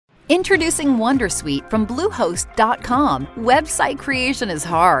Introducing Wondersuite from Bluehost.com. Website creation is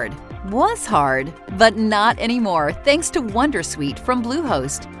hard. Was hard, but not anymore thanks to Wondersuite from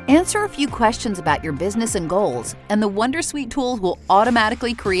Bluehost. Answer a few questions about your business and goals, and the Wondersuite tools will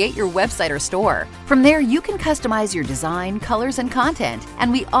automatically create your website or store. From there, you can customize your design, colors, and content, and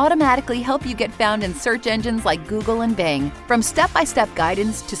we automatically help you get found in search engines like Google and Bing. From step-by-step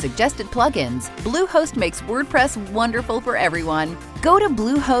guidance to suggested plugins, Bluehost makes WordPress wonderful for everyone. Go to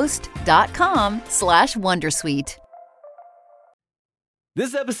bluehost.com/Wondersuite.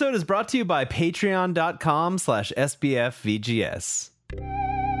 This episode is brought to you by patreon.com/SBFVGS.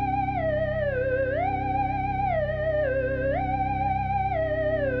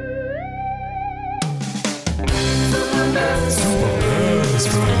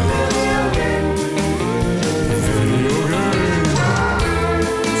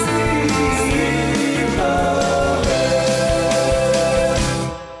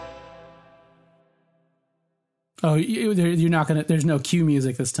 Oh, you're not gonna. There's no cue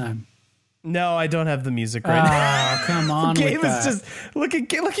music this time. No, I don't have the music right now. Oh, come on! Gabe with is that. just look at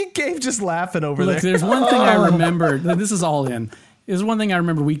Gabe just laughing over Look, there. there's one thing I remember. This is all in. There's one thing I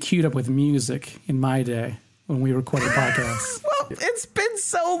remember. We queued up with music in my day when we recorded podcasts. Well, it's been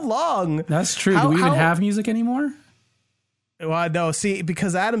so long. That's true. Do we even have music anymore? Well, no. See,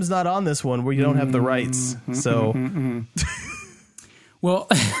 because Adam's not on this one, where you don't have the rights. So, Well,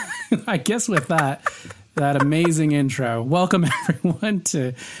 I guess with that amazing intro, welcome everyone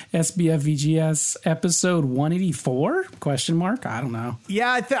to SBF VGS episode 184? Question mark? I don't know.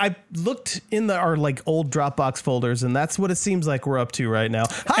 yeah, I looked in our old Dropbox folders, and that's what it seems like we're up to right now.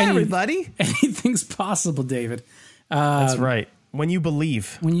 Hi, everybody. Anything's possible, David. That's right. When you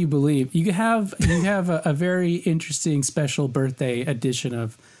believe. When you believe, you have a very interesting special birthday edition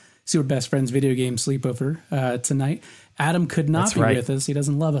of Super Best Friends Video Game Sleepover tonight. Adam could not be with us. He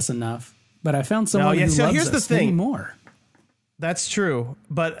doesn't love us enough. But I found someone who loves us way more. That's true.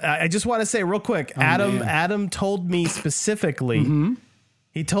 But I just want to say real quick, Adam told me specifically,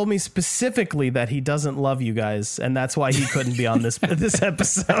 he told me specifically that he doesn't love you guys, and that's why he couldn't be on this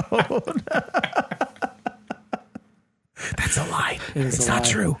episode. That's a lie. It's not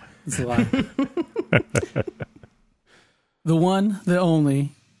true. It's a lie. The one, the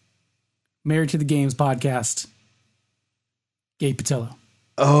only, Married to the Games podcast, Gabe Patillo.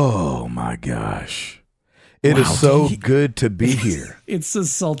 Oh my gosh. It is so good to be here. It's so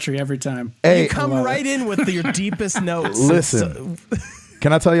sultry every time. Hey, you come right in with your deepest notes. Listen,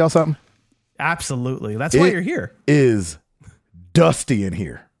 can I tell y'all something? Absolutely. That's why you're here. It is dusty in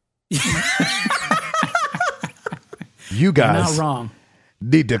here. You guys You're not wrong.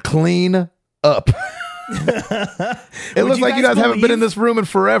 Need to clean up. It looks like you guys haven't been in this room in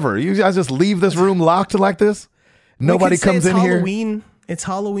forever. You guys just leave this room locked like this? Nobody comes in Halloween. It's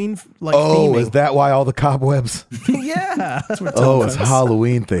Halloween Oh, theming. is that why all the cobwebs? Yeah. Oh, it's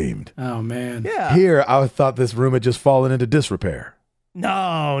Halloween themed. Oh, man. Yeah. Here, I thought this room had just fallen into disrepair.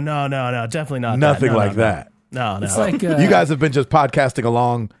 No. Definitely not. Nothing like that. No. It's like You guys have been just podcasting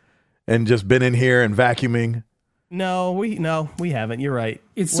along and just been in here and vacuuming. No, we haven't. You're right.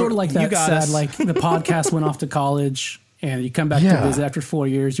 It's sort of like that sad, like the podcast went off to college and you come back to visit after 4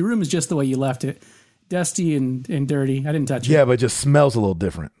 years. Your room is just the way you left it. Dusty and dirty. I didn't touch it. Yeah, but it just smells a little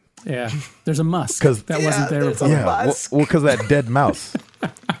different. Yeah. There's a musk that wasn't there before. Yeah, well, because that dead mouse.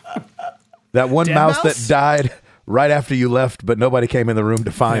 That one Dead mouse mouse that died right after you left, but nobody came in the room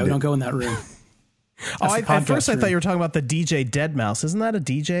to find Yeah, it. don't go in that room. At first I thought you were talking about the DJ Deadmau5. Isn't that a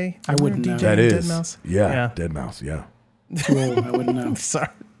DJ? I wouldn't know. That is. Deadmau5? Yeah, dead mouse, yeah. Cool. I wouldn't know. Sorry.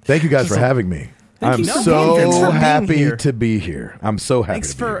 Thank you guys for having me. I'm you. Thanks so for being happy here. to be here. I'm so happy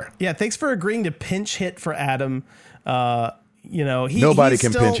Thanks to be here. thanks for agreeing to pinch hit for Adam. Nobody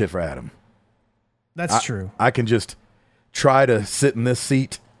can pinch hit for Adam. That's true. I can just try to sit in this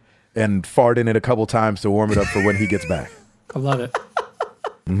seat and fart in it a couple times to warm it up for when he gets back. I love it.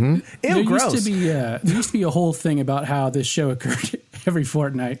 Ew, There gross. used to be a whole thing about how this show occurred every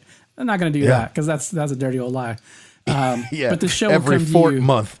fortnight. I'm not going to do that because that's a dirty old lie. Yeah, but the show every will come fourth to you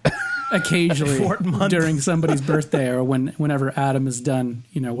month. occasionally Fort month. during somebody's birthday or whenever Adam is done,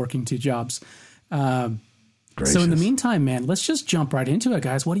 working two jobs. So in the meantime, man, let's just jump right into it,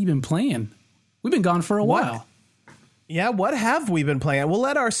 guys. What have you been playing? We've been gone for a while. Yeah, what have we been playing? We'll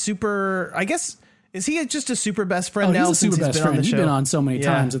let our super, I guess, is he just a super best friend now? He's a super since best been on friend. the You've show? been on so many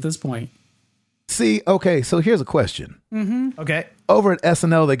Yeah. times at this point. See, okay, so here's a question. Okay. Over at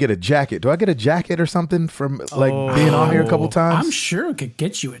SNL, they get a jacket. Do I get a jacket or something from being on here a couple times? I'm sure it could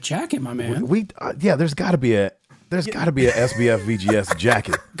get you a jacket, my man. There's got to be a SBF VGS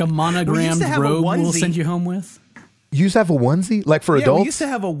jacket. Like a monogrammed have a robe we'll onesie. send you home with. You used to have a onesie? Like for adults? We used to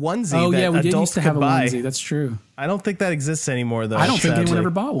have a onesie. Oh, yeah, we did adults used to have a buy. onesie. That's true. I don't think that exists anymore, though. I don't think anyone sadly. ever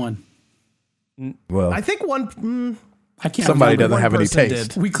bought one. Well, I think one. I can't somebody remember. doesn't have any person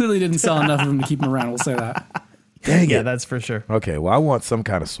taste. did. We clearly didn't sell enough of them to keep them around. We'll say that. Dang Yeah, it. that's for sure. Okay, well, I want some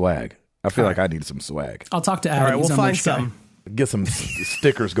kind of swag. I feel like I need some swag. I'll talk to Adam. All right, He's we'll our find merch guy. some. Get some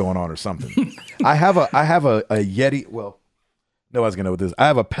stickers going on or something. I have a Yeti. Well, no, I was going to know with this. I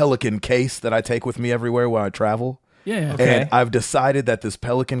have a Pelican case that I take with me everywhere when I travel. Yeah. Okay. And I've decided that this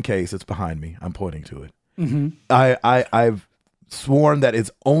Pelican case, it's behind me. I'm pointing to it. Mm-hmm. I've sworn that it's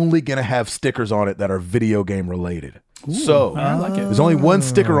only going to have stickers on it that are video game related. So I like it. there's only one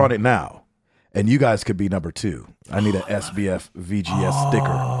sticker on it now, and you guys could be number 2. I need a SBF VGS sticker.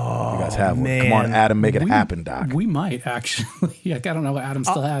 You guys have one. Come on, man. Adam, make it happen, Doc. We might actually. Like, I don't know what Adam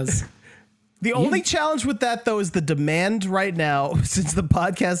still has. The only challenge with that, though, is the demand right now, since the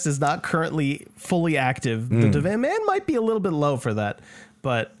podcast is not currently fully active. The demand might be a little bit low for that,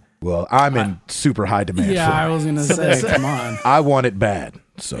 but Well, I'm in super high demand. Yeah, for I it. was gonna say, come on. I want it bad.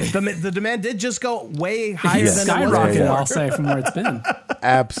 So the demand did just go way higher Yes. than it was Skyrocketed, before. I'll say, from where it's been.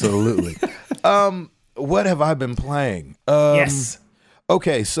 absolutely. What have I been playing? Yes.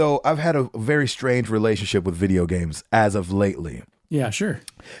 Okay, so I've had a very strange relationship with video games as of lately. Yeah, sure.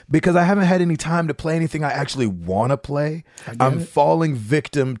 Because I haven't had any time to play anything I actually want to play. I'm falling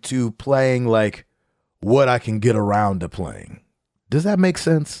victim to playing like what I can get around to playing. Does that make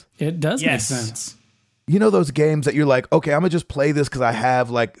sense? It does Yes. make sense. You know those games that you're like, okay, I'm going to just play this because I have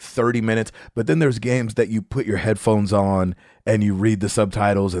like 30 minutes. But then there's games that you put your headphones on and you read the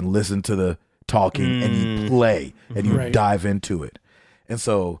subtitles and listen to the talking and you play and you Right. dive into it. And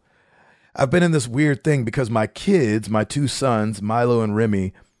so I've been in this weird thing because my kids, my 2 sons, Milo and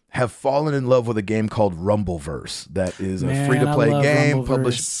Remy, have fallen in love with a game called Rumbleverse. That is a Man, free-to-play I love game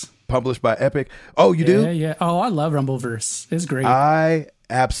Rumbleverse. published by Epic. Oh, you do? Yeah. Oh, I love Rumbleverse. It's great. I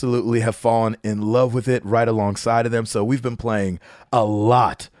absolutely have fallen in love with it right alongside of them. So we've been playing a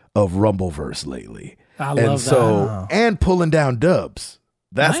lot of Rumbleverse lately. I love that. And pulling down dubs.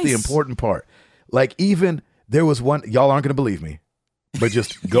 That's the Nice. important part. Like even there was one, y'all aren't going to believe me, but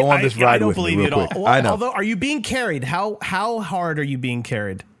just go on this I ride don't with believe me you real at quick. all. I know. Although, are you being carried? How hard are you being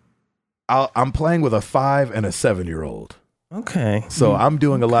carried? I'm playing with a 5 and a 7-year-old. Okay. So I'm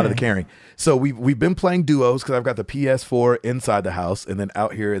doing a lot of the carrying. So we've been playing duos because I've got the PS4 inside the house, and then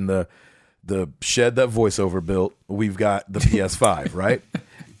out here in the shed that voiceover built, we've got the PS5, right?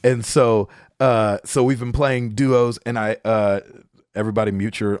 And so we've been playing duos, and everybody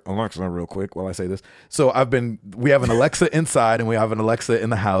mute your Alexa real quick while I say this. So we have an Alexa inside and we have an Alexa in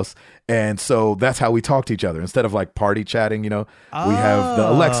the house. And so that's how we talk to each other. Instead of like party chatting, we have the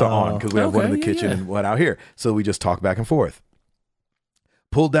Alexa on because we have one in the kitchen and one out here. So we just talk back and forth.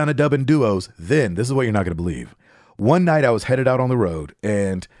 Pulled down a dub in duos. Then, this is what you're not going to believe. One night I was headed out on the road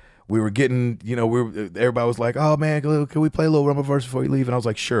and we were getting, everybody was like, oh man, can we play a little Rumbleverse before you leave? And I was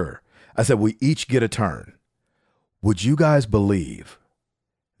like, sure. I said, we each get a turn. Would you guys believe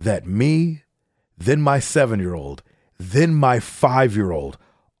that me, then my 7-year-old, then my 5-year-old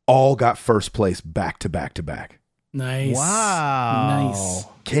all got first place back to back to back? Nice. Wow. Nice.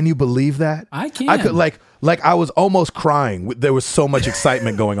 Can you believe that? I can. I could like I was almost crying. There was so much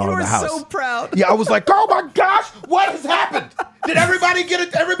excitement going on in the house. So proud. Yeah, I was like, oh my gosh, what has happened? Did everybody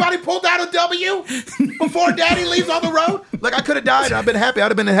everybody pull down a W before daddy leaves on the road? Like I could have died. I've been happy. I'd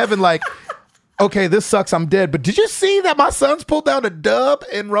have been in heaven like, okay, this sucks. I'm dead. But did you see that my sons pulled down a dub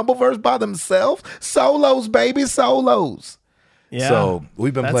in Rumbleverse by themselves? Solos, baby, solos. Yeah. So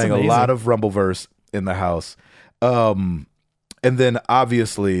we've been That's playing amazing. a lot of Rumbleverse in the house. And then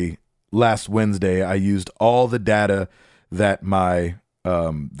obviously last Wednesday, I used all the data that my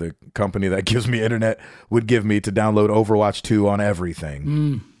the company that gives me internet would give me to download Overwatch 2 on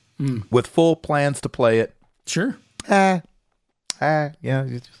everything with full plans to play it. Sure. Yeah,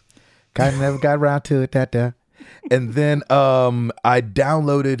 you just kind of never got around to it. And then I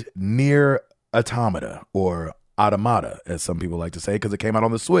downloaded Nier Automata, or Automata, as some people like to say, because it came out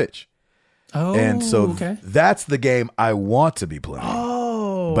on the Switch. Oh, And so okay. that's the game I want to be playing.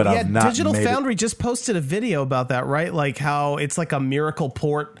 Oh, But yeah. I've not Digital made it. Foundry just posted a video about that, right? Like how it's like a miracle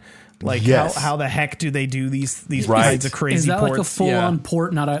port. Like Yes. how the heck do they do these Right. kinds of crazy Is that ports? like a full-on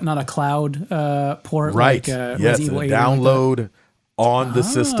port, not a cloud port? Right. Like, Yes, Resident Evil 8 or download on the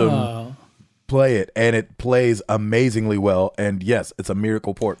system, Oh. play it, and it plays amazingly well. And yes, it's a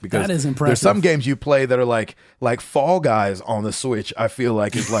miracle port because That is there's impressive. some games you play that are like Fall Guys on the Switch. I feel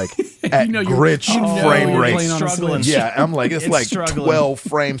like it's like at you're- Grinch you know frame you're rate. playing on a Struggling. Switch. Yeah, I'm like, it's It's like struggling. 12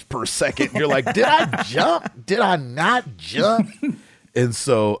 frames per second. You're like, did I jump? Did I not jump? And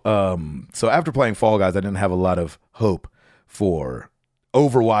so after playing Fall Guys, I didn't have a lot of hope for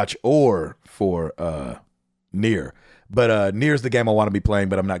Overwatch or for Nier. But Nier's the game I want to be playing,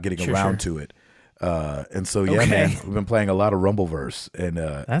 but I'm not getting around to it. And so, yeah, man, we've been playing a lot of Rumbleverse, and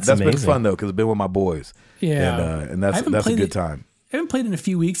that's been fun though because I've been with my boys. Yeah, and that's a good time. I haven't played in a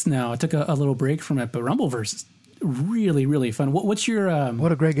few weeks now. I took a little break from it, but Rumbleverse is really, really fun. What's your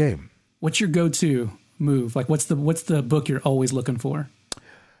what a great game? What's your go-to move? Like, what's the book you're always looking for?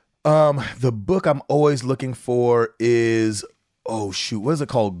 The book I'm always looking for is what is it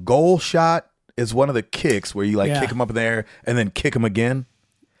called? Goal Shot is one of the kicks where you kick them up in the air and then kick them again.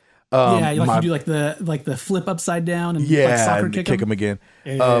 You do like the flip upside down and soccer and kick them again.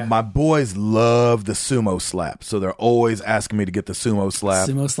 My boys love the sumo slap, so they're always asking me to get the sumo slap.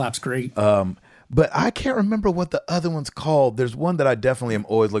 Sumo slap's great. But I can't remember what the other one's called. There's one that I definitely am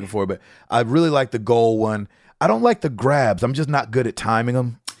always looking for, but I really like the goal one. I don't like the grabs. I'm just not good at timing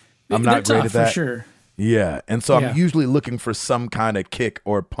them. I'm not great at that. For sure. Yeah, and so I'm usually looking for some kind of kick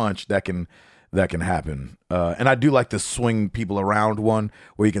or punch that can happen. And I do like the swing people around one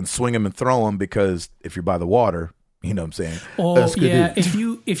where you can swing them and throw them, because if you're by the water, you know what I'm saying? Oh, yeah. If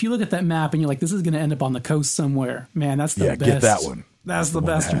you look at that map and you're like, this is going to end up on the coast somewhere, man, that's the best. Get that one. That's the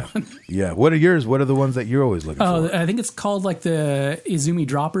best one. Yeah. What are yours? What are the ones that you're always looking for? I think it's called like the Izumi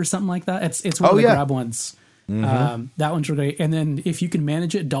Drop or something like that. It's one of the grab ones. Mm-hmm. That one's really great. And then if you can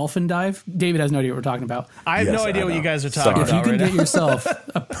manage it, Dolphin Dive. David has no idea what we're talking about. I have no idea what you guys are talking about. If you can get yourself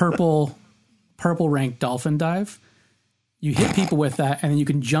a purple rank Dolphin Dive, you hit people with that, and then you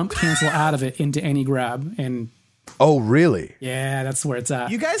can jump cancel out of it into any grab. And oh, really? Yeah, that's where it's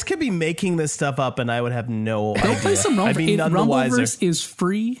at. You guys could be making this stuff up, and I would have no idea. Go play some Rumbleverse. Rumbleverse is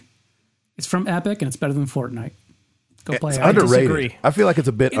free. It's from Epic, and it's better than Fortnite. Go play it. It's underrated. I feel like it's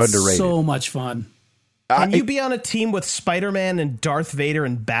a bit underrated. So much fun. Can you be on a team with Spider-Man and Darth Vader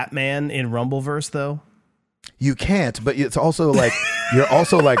and Batman in Rumbleverse, though? You can't, but it's also like you're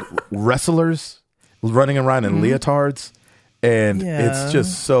also like wrestlers running around in leotards, and it's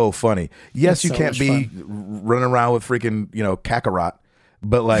just so funny. Yes, you can't be running around with freaking Kakarot,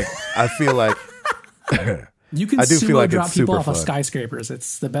 but like I feel like you can sumo drop people off of skyscrapers.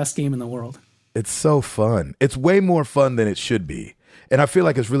 It's the best game in the world. It's so fun. It's way more fun than it should be. And I feel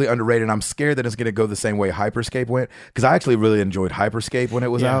like it's really underrated. And I'm scared that it's going to go the same way Hyperscape went, because I actually really enjoyed Hyperscape when it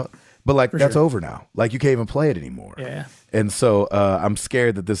was out. But like that's over now. Like you can't even play it anymore. Yeah. And so I'm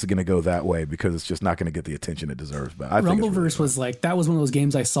scared that this is going to go that way, because it's just not going to get the attention it deserves. But I think Rumbleverse was like, that was one of those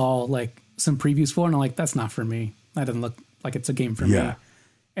games I saw like some previews for, and I'm like, that's not for me. That doesn't look like it's a game for me.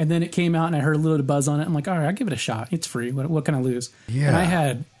 And then it came out, and I heard a little bit of buzz on it. I'm like, all right, I'll give it a shot. It's free. What can I lose? Yeah.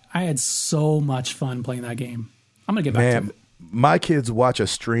 And I had so much fun playing that game. I'm gonna get back to it. My kids watch a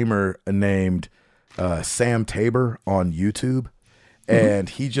streamer named Sam Tabor on YouTube, and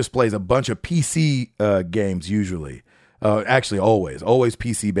he just plays a bunch of PC games usually. Actually, always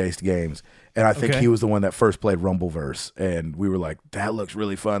PC-based games. And I think he was the one that first played Rumbleverse, and we were like, that looks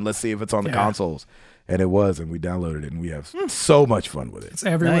really fun. Let's see if it's on the consoles. And it was, and we downloaded it, and we have so much fun with it. It's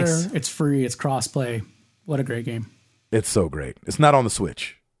everywhere. Nice. It's free. It's cross-play. What a great game. It's so great. It's not on the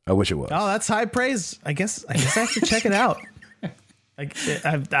Switch. I wish it was. Oh, that's high praise. I guess I have to check it out. We've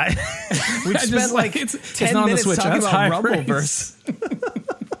spent like 10 minutes talking about Rumbleverse.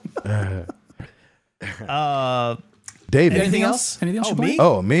 David, anything else? Me?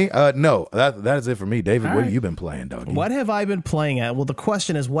 Oh, me? No, that is it for me. David, what have you been playing, doggy? What have I been playing at? Well, the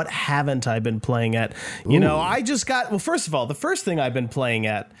question is, what haven't I been playing at? I just got. Well, first of all, the first thing I've been playing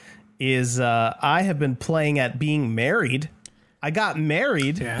at is I have been playing at being married. I got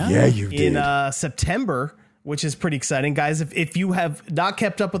married. Yeah, you did. In September, which is pretty exciting, guys. If you have not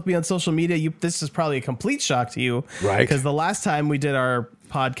kept up with me on social media, this is probably a complete shock to you, right? Because the last time we did our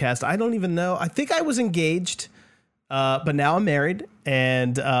podcast, I don't even know. I think I was engaged, but now I'm married,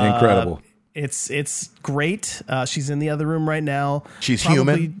 and incredible. It's great. She's in the other room right now. She's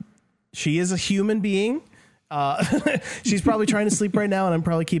human. She is a human being. She's probably trying to sleep right now, and I'm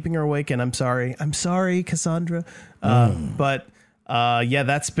probably keeping her awake. And I'm sorry, Cassandra. But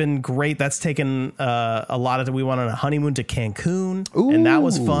that's been great. That's taken a lot of. We went on a honeymoon to Cancun, and that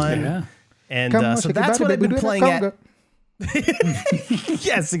was fun. Yeah. And so that's what I've been playing at.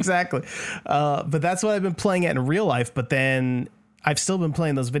 Yes, exactly. But that's what I've been playing at in real life. But then I've still been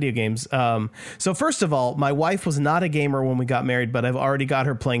playing those video games. So first of all, my wife was not a gamer when we got married, but I've already got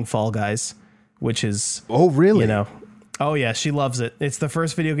her playing Fall Guys, which is really? Oh yeah, she loves it. It's the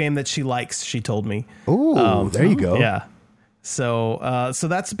first video game that she likes. She told me. Oh, there you go. Yeah. So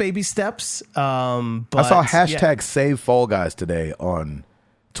that's baby steps. But I saw hashtag save Fall Guys today on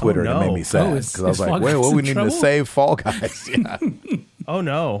Twitter, and it made me sad because I was like, "Wait, what? We need to save Fall Guys." Yeah. Oh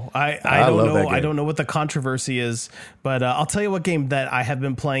no, I don't know. I don't know what the controversy is, but I'll tell you what game that I have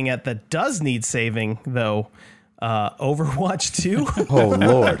been playing at that does need saving though. Overwatch 2. Oh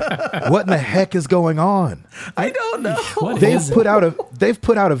Lord, what in the heck is going on? I don't know. They've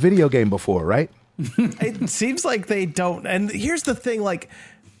put out a video game before, right? It seems like they don't. And here's the thing, like,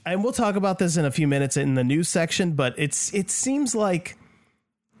 and we'll talk about this in a few minutes in the news section, but it seems like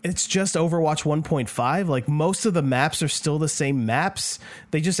it's just Overwatch 1.5. Like most of the maps are still the same maps.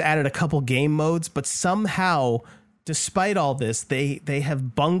 They just added a couple game modes, but somehow, despite all this, they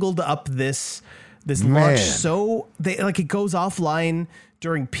have bungled up this launch. So it goes offline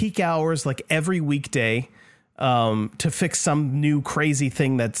during peak hours, like every weekday, to fix some new crazy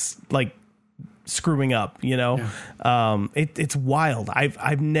thing that's like screwing up, you know. Yeah. It's wild.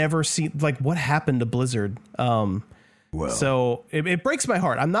 I've never seen, like, what happened to Blizzard. So it breaks my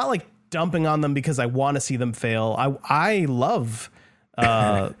heart. I'm not like dumping on them because I want to see them fail. I love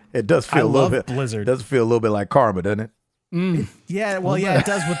it does feel a little bit Blizzard. It does feel a little bit like karma, doesn't it? It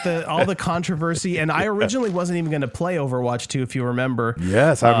does with all the controversy. And I originally wasn't even going to play Overwatch 2, if you remember.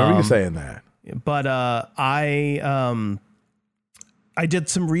 Yes, I remember you saying that. But I did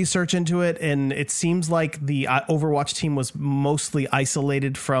some research into it, and it seems like the Overwatch team was mostly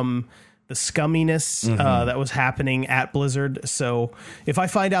isolated from the scumminess that was happening at Blizzard. So if I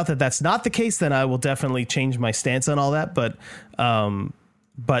find out that that's not the case, then I will definitely change my stance on all that. But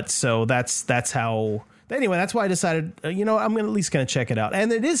so that's how. Anyway, that's why I decided, I'm at least going to check it out.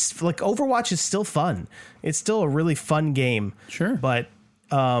 And it is, like, Overwatch is still fun. It's still a really fun game. Sure. But,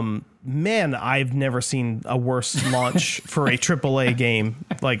 man, I've never seen a worse launch for a AAA game.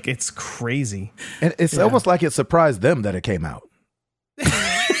 Like, it's crazy. And it's almost like it surprised them that it came out.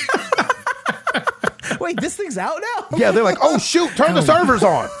 Wait, this thing's out now? Yeah, they're like, oh, shoot, turn the servers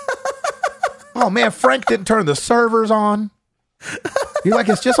on. Oh, man, Frank didn't turn the servers on. You're like,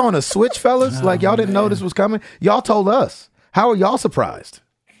 it's just on a Switch, fellas? Like, y'all didn't know this was coming? Y'all told us. How are y'all surprised?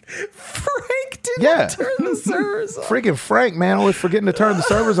 Frank didn't turn the servers on. Freaking Frank, man, always forgetting to turn the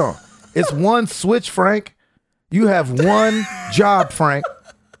servers on. It's one Switch, Frank. You have one job, Frank.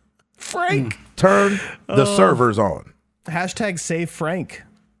 Frank. Turn the servers on. Hashtag save Frank.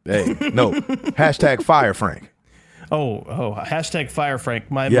 Hey, no. Hashtag fire Frank. Oh, hashtag fire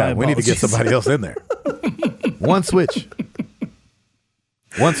Frank. My we need to get somebody else in there. One Switch.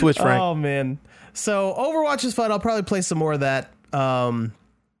 One Switch, Frank. Oh, man. So Overwatch is fun. I'll probably play some more of that.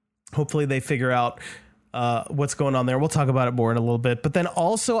 Hopefully they figure out what's going on there. We'll talk about it more in a little bit. But then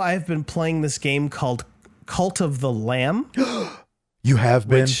also I've been playing this game called Cult of the Lamb. You have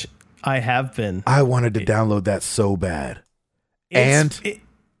been? Which I have been. I wanted to download that so bad.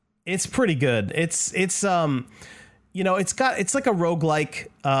 It's pretty good. It's like a roguelike,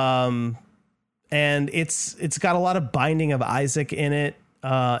 and it's got a lot of Binding of Isaac in it.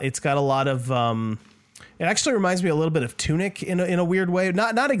 It's got a lot of it actually reminds me a little bit of Tunic in a weird way.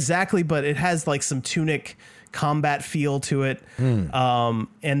 Not exactly, but it has like some Tunic combat feel to it. And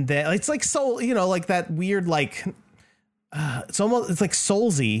then it's like Soul, like that weird, like it's like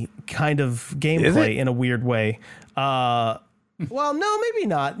Soulsy kind of gameplay in a weird way. Well, no, maybe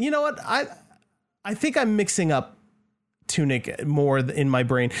not. You know what? I think I'm mixing up Tunic more in my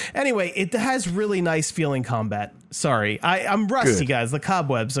brain. Anyway, it has really nice feeling combat. Sorry, I'm rusty, guys. The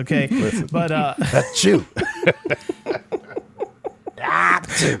cobwebs, okay? But that's you.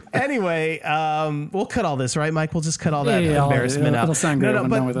 Anyway, we'll cut all this, right, Mike? We'll just cut all that embarrassment out. It'll sound good when I'm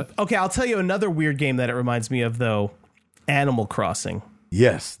done with it. Okay, I'll tell you another weird game that it reminds me of, though. Animal Crossing.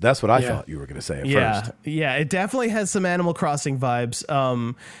 Yes, that's what I thought you were going to say at first. Yeah, it definitely has some Animal Crossing vibes.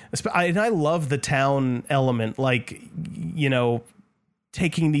 And I love the town element, like,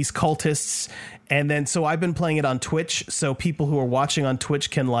 taking these cultists. And then, so I've been playing it on Twitch. So people who are watching on Twitch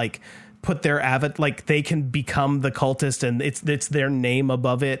can like put their they can become the cultist, and it's their name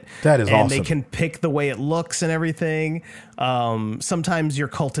above it. That is awesome. And they can pick the way it looks and everything. Sometimes your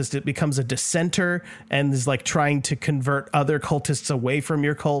cultist, it becomes a dissenter and is like trying to convert other cultists away from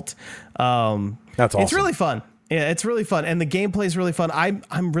your cult. That's awesome. It's really fun. Yeah, it's really fun. And the gameplay is really fun.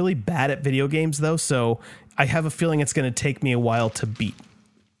 I'm really bad at video games though, so I have a feeling it's going to take me a while to beat.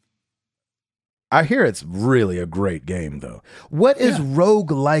 I hear it's really a great game, though. What is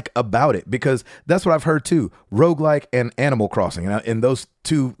roguelike about it? Because that's what I've heard, too. Roguelike and Animal Crossing. And those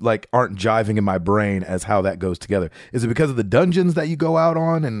two aren't jiving in my brain as how that goes together. Is it because of the dungeons that you go out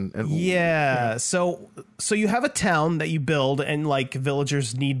on? Yeah. So you have a town that you build, and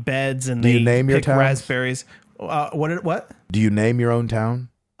villagers need beds, and you name your pick towns? Raspberries. What? Do you name your own town?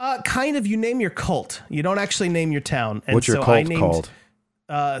 Kind of. You name your cult. You don't actually name your town. And what's your cult called?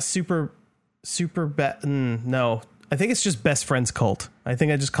 No. I think it's just Best Friends Cult. I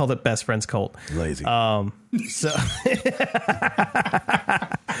think I just called it Best Friends Cult. Lazy. So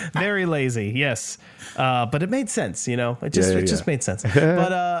very lazy. Yes. But it made sense, you know, it just made sense.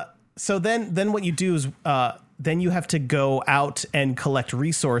 But, so then what you do is, then you have to go out and collect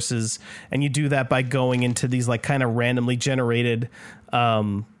resources, and you do that by going into these like kind of randomly generated,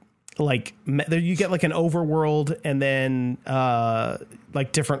 like you get like an overworld, and then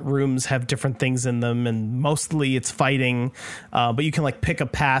like different rooms have different things in them, and mostly it's fighting, but you can like pick a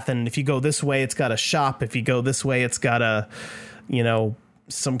path, and if you go this way it's got a shop, if you go this way it's got a, you know,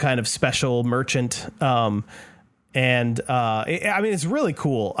 some kind of special merchant, I mean it's really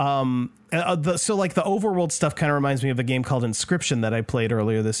cool. So like the overworld stuff kind of reminds me of a game called Inscription that I played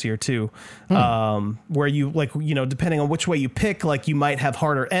earlier this year too, where you like, you know, depending on which way you pick, like you might have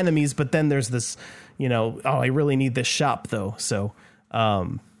harder enemies, but then there's this, you know, oh, I really need this shop though. So,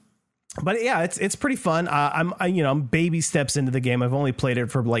 but yeah, it's pretty fun. I'm baby steps into the game. I've only played it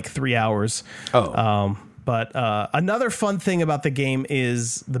for like 3 hours. But another fun thing about the game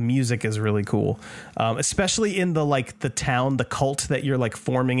is the music is really cool, especially in the town, the cult that you're like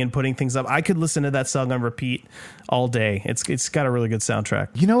forming and putting things up. I could listen to that song on repeat all day. It's got a really good soundtrack.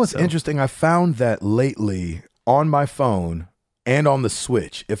 You know what's interesting? I found that lately on my phone and on the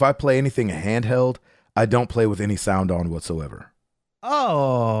Switch, if I play anything handheld, I don't play with any sound on whatsoever.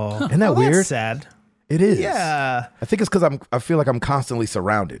 Oh, isn't that weird? That's sad. It is. Yeah. I think it's because I feel like I'm constantly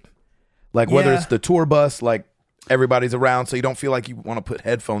surrounded. Like whether it's the tour bus, like everybody's around, so you don't feel like you want to put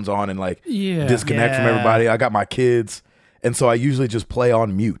headphones on and like disconnect from everybody. I got my kids, and so I usually just play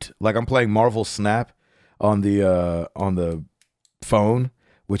on mute. Like I'm playing Marvel Snap on the phone,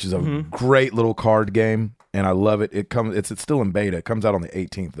 which is a great little card game, and I love it. It's still in beta. It comes out on the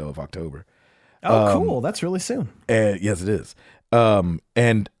 18th though of October. Oh, cool! That's really soon. And yes, it is.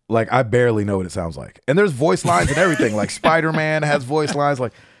 And like I barely know what it sounds like, and there's voice lines and everything. Like Spider-Man has voice lines,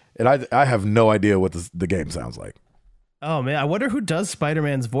 like. And I have no idea what the game sounds like. Oh man, I wonder who does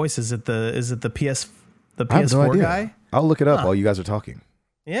Spider-Man's voice. Is it the PS4 no guy? I'll look it up while you guys are talking.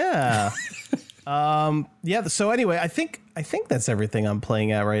 Yeah. Yeah. So anyway, I think that's everything I'm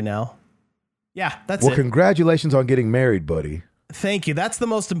playing at right now. Yeah, that's it. Well, congratulations on getting married, buddy. Thank you. That's the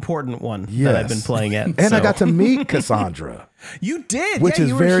most important one that I've been playing at. And I got to meet Cassandra. You did, which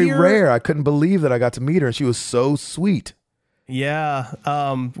is very rare. I couldn't believe that I got to meet her, and she was so sweet. Yeah,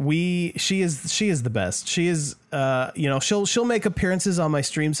 she is the best. She is, you know, she'll make appearances on my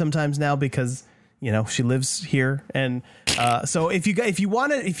stream sometimes now because, you know, she lives here. And so if you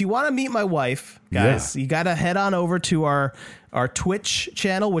want to meet my wife, guys, you got to head on over to our Twitch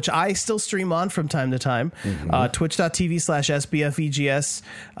channel, which I still stream on from time to time, twitch.tv/SBFEGS.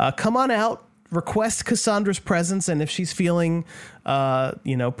 Come on out. Request Cassandra's presence, and if she's feeling,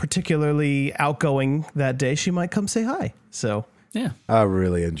 you know, particularly outgoing that day, she might come say hi. So yeah, I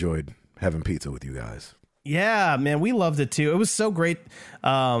really enjoyed having pizza with you guys. Yeah, man, we loved it too. It was so great.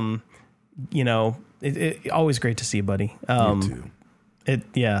 You know, it always great to see you, buddy. You too. I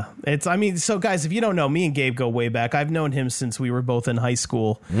mean, so guys, if you don't know, me and Gabe go way back. I've known him since we were both in high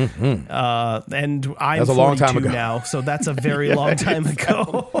school. And I'm 42 now, so that's a very long time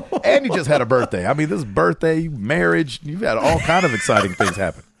ago. And you just had a birthday. I mean, this birthday, marriage, you've had all kind of exciting things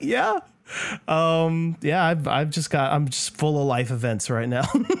happen. Yeah. I'm just full of life events right now.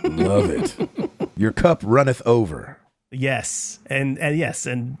 Love it. Your cup runneth over. Yes. And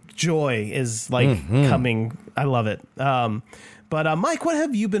joy is like coming. I love it. But Mike, what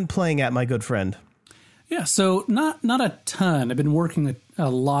have you been playing at, my good friend? Yeah, so not a ton. I've been working a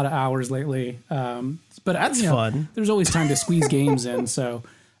lot of hours lately, but that's fun. There's always time to squeeze games in. So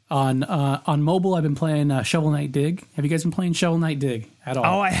on mobile, I've been playing Shovel Knight Dig. Have you guys been playing Shovel Knight Dig at all?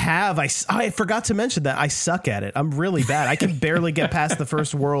 Oh, I have. I forgot to mention that I suck at it. I'm really bad. I can barely get past the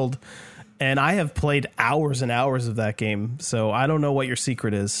first world. And I have played hours and hours of that game. So I don't know what your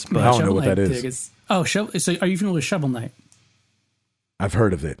secret is. But I don't know what that is. So are you familiar with Shovel Knight? I've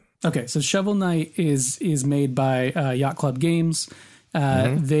heard of it. Okay, so Shovel Knight is made by Yacht Club Games.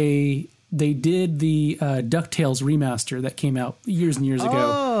 They did the DuckTales remaster that came out years and years ago.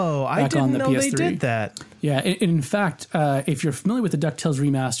 Oh, I didn't know they did that. Yeah, in fact, if you're familiar with the DuckTales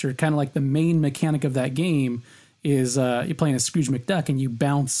remaster, kind of like the main mechanic of that game is you're playing as Scrooge McDuck and you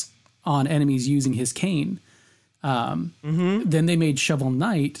bounce on enemies using his cane. Then they made Shovel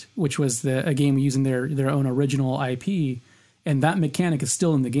Knight, which was a game using their own original IP. And that mechanic is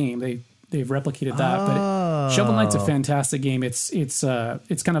still in the game. They've replicated that, but Shovel Knight's a fantastic game. It's kind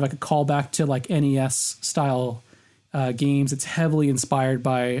of like a callback to like NES style games. It's heavily inspired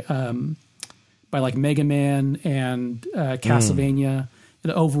by like Mega Man and Castlevania,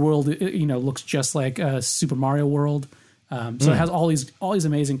 The overworld, looks just like Super Mario World. So it has all these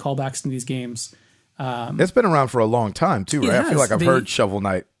amazing callbacks to these games. It's been around for a long time too, right? I feel like I've heard Shovel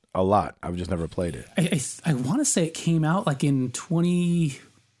Knight a lot. I've just never played it. I want to say it came out like in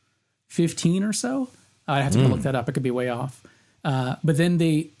 2015 or so. I have to look that up. I could be way off. But then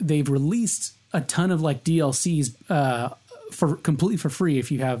they've released a ton of like DLCs completely for free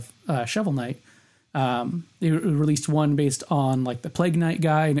if you have Shovel Knight. They released one based on like the Plague Knight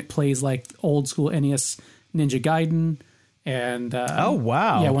guy, and it plays like old school NES Ninja Gaiden. And oh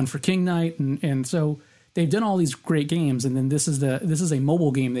wow, yeah, one for King Knight, and so they've done all these great games, and then this is a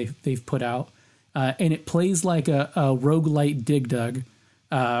mobile game they've put out, and it plays like a roguelite Dig Dug,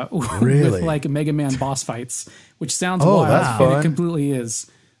 really? with like Mega Man boss fights, which sounds wild, that's fun. and it completely is.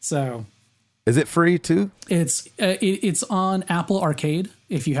 So, is it free too? It's on Apple Arcade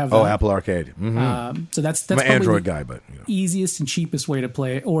if you have that. Apple Arcade. Mm-hmm. So that's I'm an probably Android guy, but easiest and cheapest way to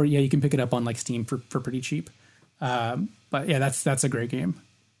play it. Or you can pick it up on like Steam for pretty cheap. But yeah, that's a great game.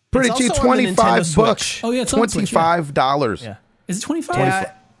 Pretty cheap, $25. Oh yeah, it's on Switch, $25. Yeah. Is it 25?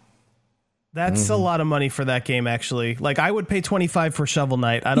 Yeah, that's a lot of money for that game. Actually, like I would pay 25 for Shovel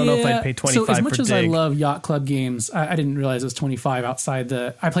Knight. I don't know if I'd pay 25 so as much for as Dig. I love Yacht Club games, I didn't realize it was 25 outside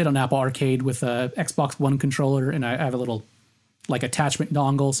I played on Apple Arcade with a Xbox One controller, and I have a little like attachment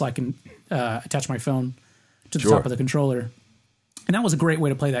dongle so I can attach my phone to the top of the controller, and that was a great way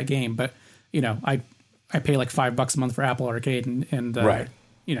to play that game. But I pay like $5 a month for Apple Arcade, and right.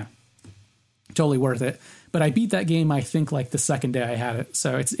 Totally worth it. But I beat that game, I think, like the second day I had it.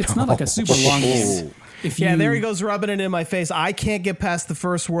 So it's not like a super long game. There he goes rubbing it in my face. I can't get past the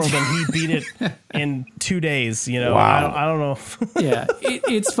first world, and he beat it in 2 days. Wow. I don't know. Yeah,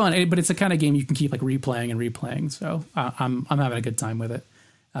 it's fun, but it's the kind of game you can keep like replaying. So I'm having a good time with it.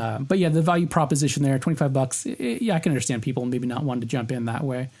 But yeah, the value proposition there, $25. I can understand people maybe not wanting to jump in that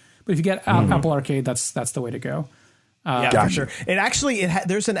way. But if you get Apple Arcade, that's the way to go. For sure. It actually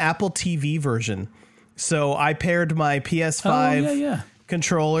there's an Apple TV version. So I paired my PS5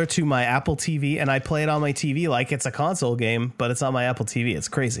 controller to my Apple TV, and I play it on my TV like it's a console game, but it's on my Apple TV. It's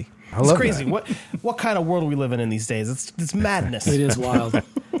crazy. It's crazy. That. What kind of world are we living in these days? It's madness. It is wild.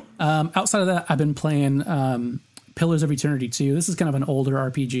 Outside of that, I've been playing Pillars of Eternity 2. This is kind of an older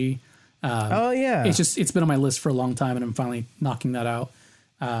RPG. It's been on my list for a long time, and I'm finally knocking that out.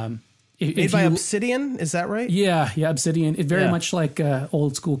 Made by Obsidian, is that right? Yeah, Obsidian. It's very much like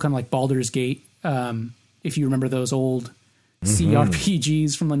old school, kind of like Baldur's Gate. If you remember those old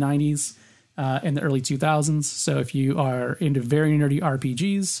CRPGs from the 90s and the early 2000s. So if you are into very nerdy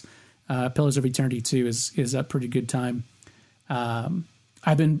RPGs, Pillars of Eternity 2 is a pretty good time.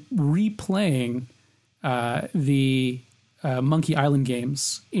 I've been replaying the Monkey Island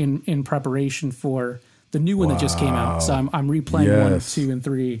games in preparation for the new one that just came out. So I'm replaying 1, 2, and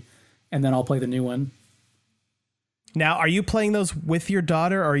 3, and then I'll play the new one. Now, are you playing those with your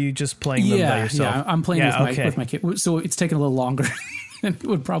daughter, or are you just playing them by yourself? Yeah, I'm playing with my kid. So it's taking a little longer than it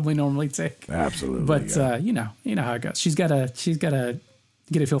would probably normally take. Absolutely. But you know how it goes. She's gotta get a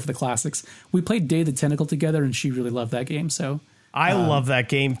feel for the classics. We played Day of the Tentacle together, and she really loved that game. So I love that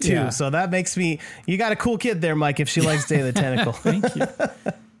game too. Yeah. So that makes me. You got a cool kid there, Mike. If she likes Day of the Tentacle, thank you.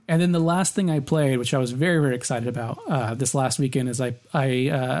 And then the last thing I played, which I was very, very excited about this last weekend, is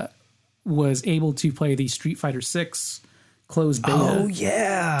I was able to play the Street Fighter 6 closed beta. Oh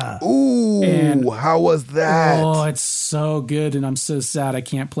yeah! Ooh, and how was that? Oh, it's so good, and I'm so sad I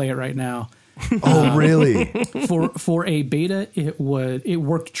can't play it right now. Oh, really? For a beta, it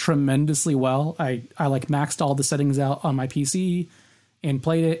worked tremendously well. I like maxed all the settings out on my PC and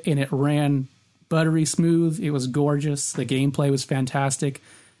played it, and it ran buttery smooth. It was gorgeous. The gameplay was fantastic.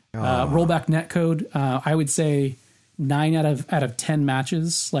 Rollback netcode, I would say 9 out of 10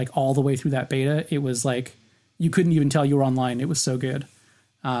 matches, like all the way through that beta, it was like you couldn't even tell you were online. It was so good.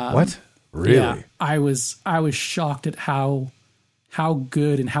 What? Really? Yeah, I was shocked at how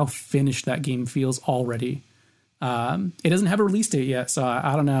good and how finished that game feels already. It doesn't have a release date yet, so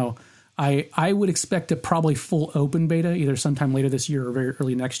I don't know. I would expect a probably full open beta either sometime later this year or very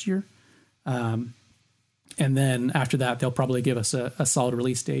early next year. And then after that, they'll probably give us a solid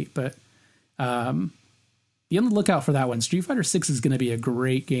release date. But be on the lookout for that one. Street Fighter 6 is going to be a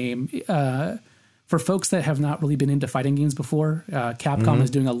great game. For folks that have not really been into fighting games before, Capcom is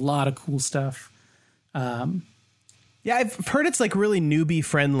doing a lot of cool stuff. Yeah, I've heard it's like really newbie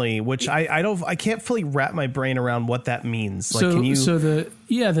friendly, which I can't fully wrap my brain around what that means. Like, can you? So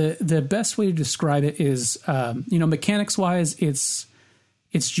the best way to describe it is, mechanics wise, it's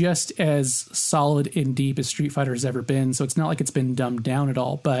just as solid and deep as Street Fighter has ever been. So it's not like it's been dumbed down at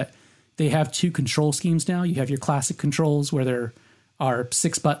all, but they have 2 control schemes now. You have your classic controls where there are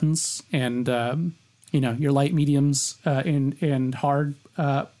 6 buttons, and your light, mediums, and hard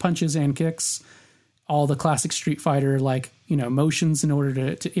punches and kicks. All the classic Street Fighter motions in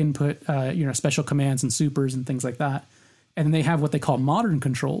order to input special commands and supers and things like that. And then they have what they call modern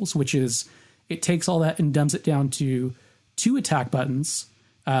controls, which is it takes all that and dumbs it down to 2 attack buttons.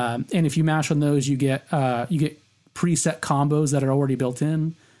 And if you mash on those, you get preset combos that are already built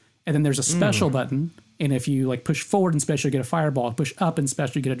in. And then there's a special button. And if you push forward in special, you get a fireball. Push up in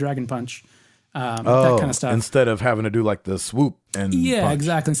special, you get a dragon punch. That kind of stuff. Instead of having to do the swoop and punch.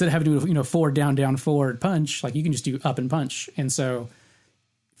 Exactly. Instead of having to do forward, down, forward, punch, you can just do up and punch. And so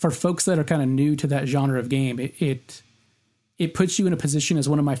for folks that are kind of new to that genre of game, it puts you in a position, as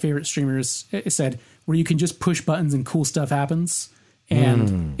one of my favorite streamers said, where you can just push buttons and cool stuff happens.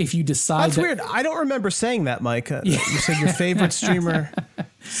 And if you decide that's weird. I don't remember saying that, Mike. You said your favorite streamer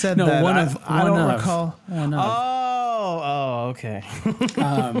said that. I don't recall. Oh, okay.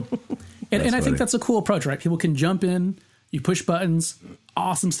 And I think that's a cool approach, right? People can jump in, you push buttons,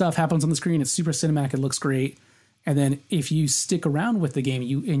 awesome stuff happens on the screen. It's super cinematic. It looks great. And then if you stick around with the game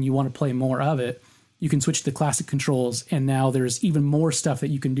and you want to play more of it, you can switch to the classic controls. And now there's even more stuff that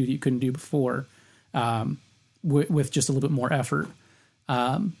you can do that you couldn't do before with just a little bit more effort.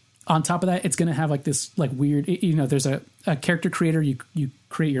 On top of that, it's going to have this weird, there's a character creator. You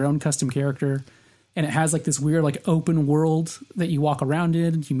create your own custom character. And it has this weird open world that you walk around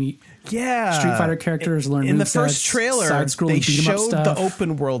in. You meet Street Fighter characters, learn in the movesets, first trailer. They showed the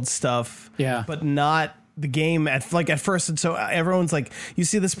open world stuff, yeah, but not the game at first. And so everyone's you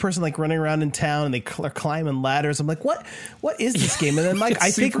see this person running around in town, and they are climbing ladders. I'm like, what is this game? And then Mike,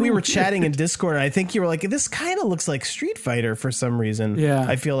 I think we were chatting in Discord, and I think you were like, this kind of looks like Street Fighter for some reason. Yeah,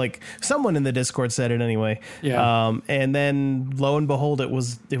 I feel like someone in the Discord said it anyway. Yeah, and then lo and behold, it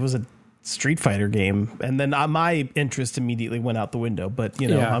was a Street Fighter game, and then my interest immediately went out the window. But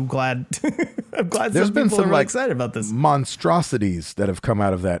I'm glad. I'm glad there's been some really excited about this monstrosities that have come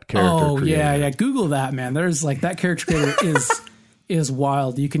out of that character. Creator. Yeah. Google that, man. There's that character creator is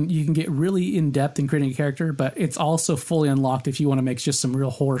wild. You can get really in depth in creating a character, but it's also fully unlocked if you want to make just some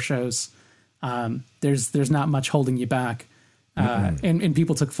real horror shows. There's not much holding you back, and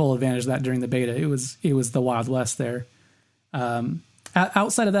people took full advantage of that during the beta. It was the Wild West there.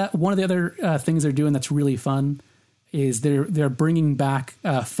 Outside of that, one of the other things they're doing that's really fun is they're bringing back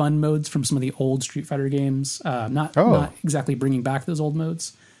fun modes from some of the old Street Fighter games. Not exactly bringing back those old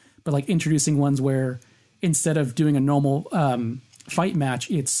modes, but introducing ones where instead of doing a normal fight match,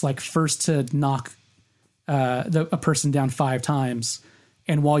 it's first to knock a person down 5 times,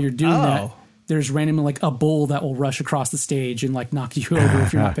 and while you're doing that, there's randomly a bull that will rush across the stage and knock you over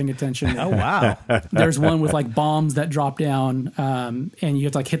if you're not paying attention. Oh wow! There's one with bombs that drop down, and you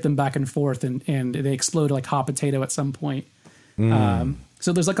have to hit them back and forth, and they explode hot potato at some point.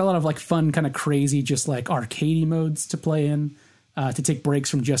 So there's a lot of fun, kind of crazy, just arcadey modes to play in, to take breaks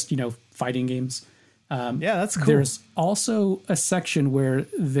from just fighting games. Yeah, that's cool. There's also a section where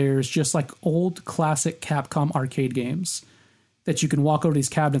there's just old classic Capcom arcade games that you can walk over these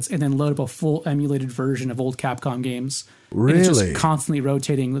cabinets and then load up a full emulated version of old Capcom games. Really? And it's just constantly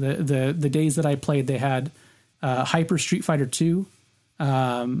rotating. The days that I played, they had Hyper Street Fighter 2.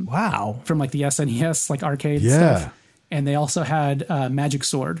 Wow. From the SNES arcade stuff. And they also had Magic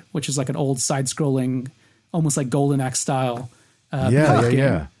Sword, which is an old side-scrolling, almost Golden Axe style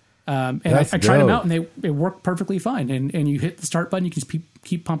game. And I tried them out, and they work perfectly fine. And you hit the start button, you can just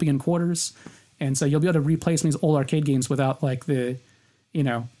keep pumping in quarters. And so you'll be able to replay some of these old arcade games without the,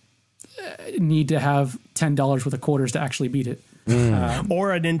 need to have $10 worth of quarters to actually beat it.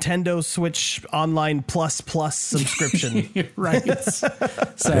 Or a Nintendo Switch Online Plus subscription. Right.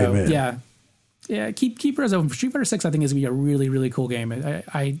 So, yeah, keep yours open. Street Fighter 6, I think, is going to be a really, really cool game.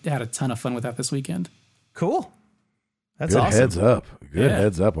 I had a ton of fun with that this weekend. Cool. That's Good awesome. heads up.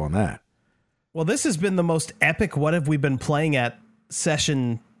 Heads up on that. Well, this has been the most epic What Have We Been Playing At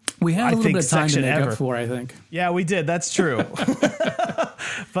session. We had a little bit of time to make ever. up for, I think. Yeah, we did. That's true.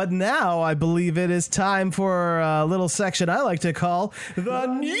 But now I believe it is time for a little section I like to call the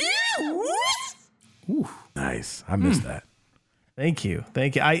news. Ooh, nice. I missed that. Thank you.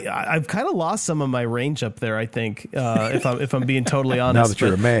 I've kind of lost some of my range up there, I think, if I'm being totally honest. Now that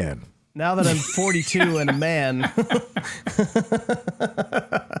you're a man. Now that I'm 42 and a man.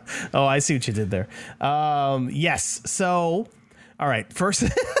 Oh, I see what you did there. Yes. So, all right. First,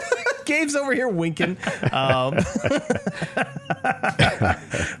 Gabe's over here winking. But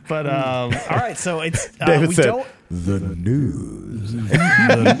all right. So it's David said the news.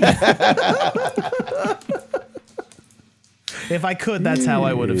 If I could, that's how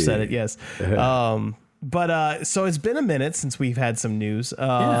I would have said it. Yes. But so it's been a minute since we've had some news.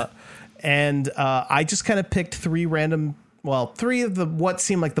 And I just kind of picked three of the what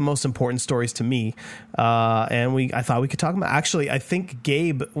seemed like the most important stories to me. And I thought we could talk about. Actually, I think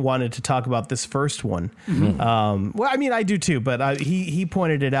Gabe wanted to talk about this first one. Well, I mean, I do too, but he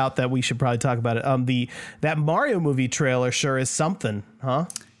pointed it out that we should probably talk about it. That Mario movie trailer sure is something, huh?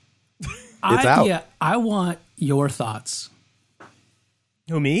 It's out. Yeah, I want your thoughts.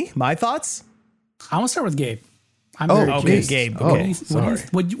 Who, me? My thoughts? I want to start with Gabe. Okay, Gabe. Okay. Sorry.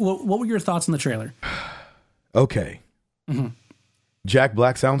 What were your thoughts on the trailer? Okay. Mm-hmm. Jack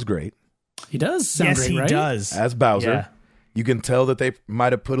Black sounds great. He does sound great, right? Yes, he does. As Bowser. Yeah. You can tell that they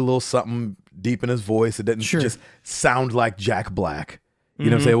might have put a little something deep in his voice. It didn't just sound like Jack Black. You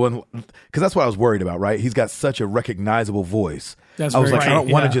know what I'm saying? Because that's what I was worried about, right? He's got such a recognizable voice. I was like, I don't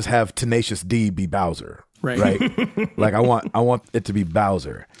want to just have Tenacious D be Bowser. Right? Like, I want it to be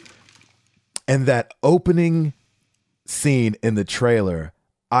Bowser. And that opening scene in the trailer,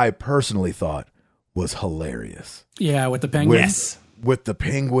 I personally thought was hilarious. Yeah, with the penguins. With the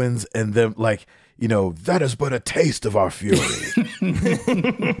penguins and them, like, that is but a taste of our fury.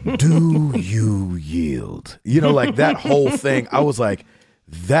 Do you yield? Like that whole thing. I was like,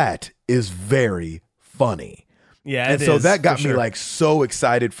 that is very funny. Yeah, and so that got me like so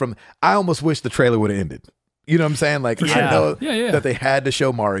excited. I almost wish the trailer would have ended. You know what I'm saying? Like, I know that they had to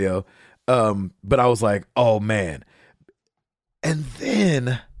show Mario, but I was like, oh man. And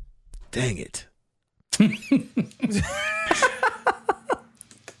then, dang it.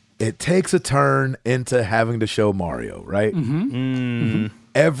 It takes a turn into having to show Mario, right?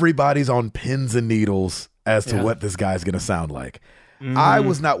 Everybody's on pins and needles as to what this guy's going to sound like. I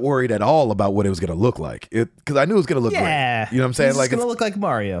was not worried at all about what it was going to look like, because I knew it was going to look great. You know what I'm saying? It's going to look like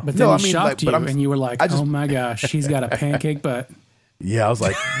Mario. But then shocked you, and you were like, oh my gosh, he's got a pancake butt. Yeah, I was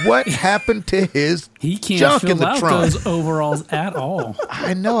like, what happened to his He can't junk fill in the out trunk? those overalls at all.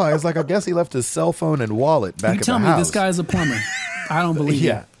 I know. I was like, I guess he left his cell phone and wallet back at the house. You tell me this guy's a plumber. I don't believe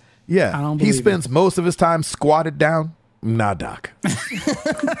you. Yeah. I don't believe he spends most of his time squatted down. Nah, Doc.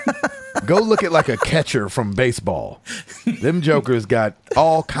 Go look at like a catcher from baseball. Them jokers got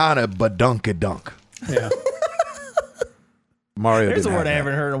all kind of badunkadunk. Yeah. Mario. There's a word I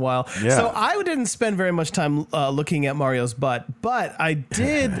haven't heard in a while. Yeah. So I didn't spend very much time looking at Mario's butt, but I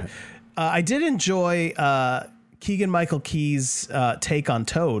did. I did enjoy Keegan-Michael Key's take on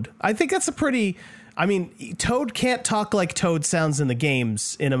Toad. I think that's a pretty. I mean, Toad can't talk like Toad sounds in the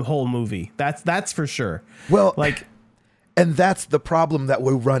games in a whole movie. That's for sure. Well, and that's the problem that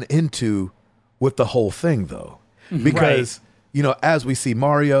we run into with the whole thing, though, because as we see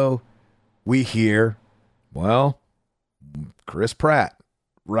Mario, we hear, well, Chris Pratt,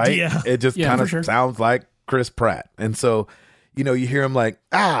 right? Yeah. It just kind of sounds like Chris Pratt, and so you hear him like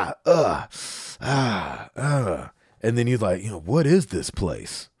and then he's like, what is this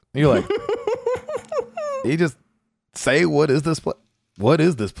place? And you're like. He just say, what is this place? What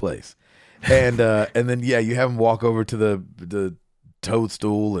is this place? And then you have him walk over to the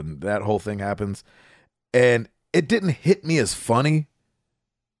toadstool, and that whole thing happens. And it didn't hit me as funny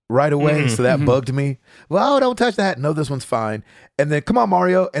right away, so that bugged me. Well, don't touch that. No, this one's fine. And then come on,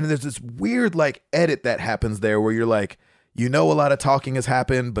 Mario. And there's this weird like edit that happens there where you're like, a lot of talking has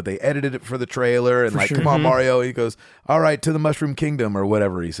happened, but they edited it for the trailer, and come on, Mario. He goes, all right, to the Mushroom Kingdom, or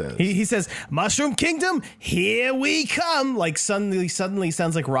whatever he says. He says, Mushroom Kingdom, here we come. Like suddenly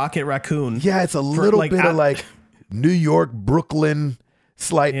sounds like Rocket Raccoon. Yeah, it's a little bit of like New York, Brooklyn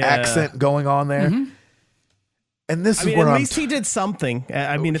slight accent going on there. And this is where at least he did something.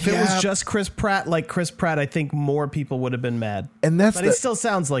 I mean, if it was just Chris Pratt, I think more people would have been mad. But it still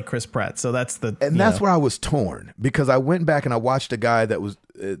sounds like Chris Pratt, so that's the. And that's where I was torn, because I went back and I watched a guy that was,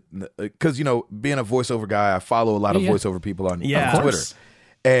 because being a voiceover guy, I follow a lot of voiceover people on Twitter,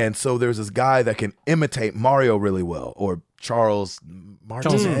 and so there's this guy that can imitate Mario really well, or Charles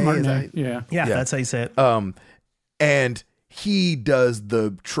Martinet. Yeah, that's how you say it. And he does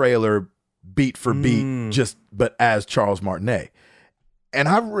the trailer beat for beat, but as Charles Martinet. And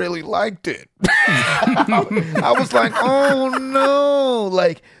I really liked it. I was like, oh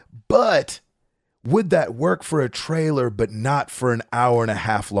no. But would that work for a trailer, but not for an hour and a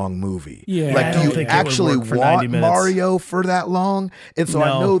half long movie? Yeah. Do you actually want Mario for that long? And so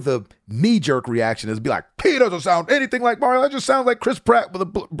I know the knee jerk reaction is be like, he doesn't sound anything like Mario. That just sounds like Chris Pratt with a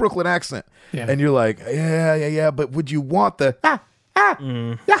Brooklyn accent. Yeah. And you're like, yeah. But would you want the,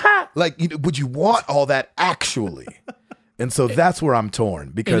 would you want all that actually? And so that's where I'm torn,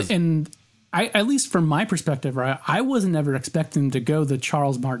 because and I, at least from my perspective, right, I wasn't ever expecting to go the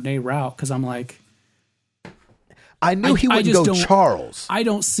Charles Martinet route, because I'm like, I knew he wouldn't go Charles. I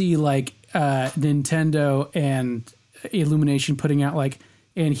don't see like Nintendo and Illumination putting out like,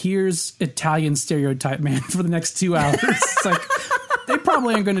 and here's Italian stereotype man for the next 2 hours. It's like, they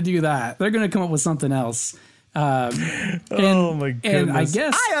probably aren't going to do that. They're going to come up with something else. Oh my goodness! And I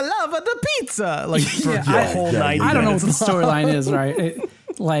guess I love the pizza. Like for Yeah, the whole 90 I don't know what minutes. the storyline is, right?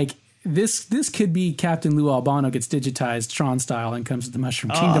 Like this could be Captain Lou Albano gets digitized Tron style and comes to the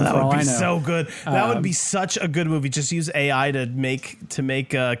Mushroom Kingdom. That For all would I be know, so good. That would be such a good movie. Just use AI to make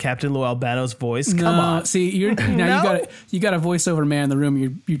Captain Lou Albano's voice. Come on. See, you got a voiceover man in the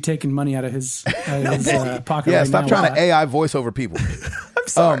room. You're taking money out of his pocket. Yeah, right stop now. trying to AI voice over people. I'm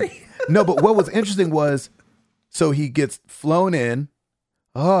sorry. No, but what was interesting was, so he gets flown in.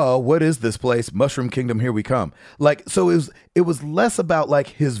 Oh, what is this place? Mushroom Kingdom, here we come. Like, so it was less about like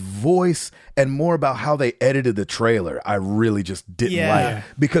his voice and more about how they edited the trailer. I really just didn't like,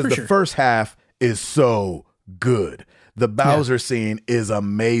 because the first half is so good. The Bowser scene is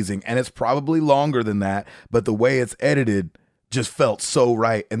amazing, and it's probably longer than that, but the way it's edited just felt so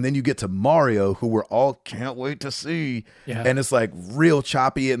right. And then you get to Mario, who we're all can't wait to see, and it's like real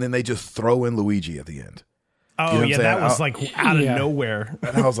choppy, and then they just throw in Luigi at the end. Oh, You know what I'm that saying? was like out of nowhere.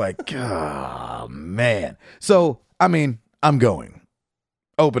 And I was like, oh, man. So, I mean, I'm going.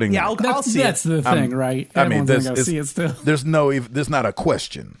 Opening Yeah, night. I'll see That's it. the thing, right? I mean, Everyone's gonna go see it still. there's not a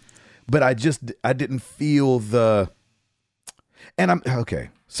question. But I didn't feel the, and I'm, okay,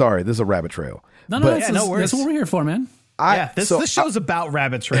 sorry, this is a rabbit trail. No, But that's what we're here for, man. This show's about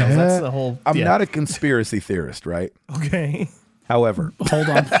rabbit trails. That's the whole. I'm not a conspiracy theorist, right? Okay. However, Hold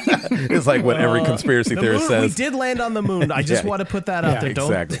on. it's like what every conspiracy The theorist moon, we says. did land on the moon. I just Yeah. want to put that out there.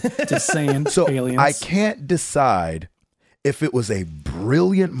 Exactly. Just saying. So aliens. I can't decide if it was a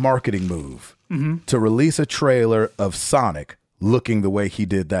brilliant marketing move to release a trailer of Sonic looking the way he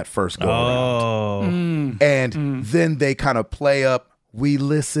did that first go around. And then they kind of play up, we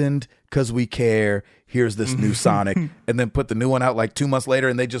listened because we care. Here's this new Sonic. And then put the new one out like 2 months later,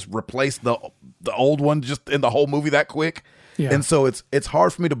 and they just replaced the old one just in the whole movie that quick. Yeah. And so it's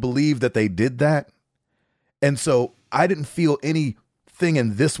hard for me to believe that they did that. And so I didn't feel anything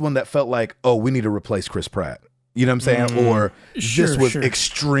in this one that felt like, oh, we need to replace Chris Pratt. You know what I'm saying? Or this was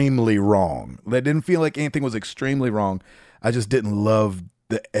extremely wrong. That didn't feel like anything was extremely wrong. I just didn't love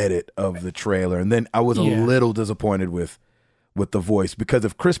the edit of the trailer. And then I was a little disappointed with the voice, because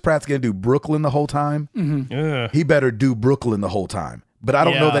if Chris Pratt's going to do Brooklyn the whole time, he better do Brooklyn the whole time. But I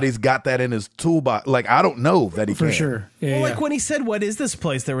don't know that he's got that in his toolbox. Like, I don't know that he for can. sure. Yeah, Well, like when he said, "What is this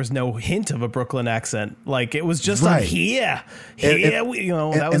place?" There was no hint of a Brooklyn accent. Like it was just like here, that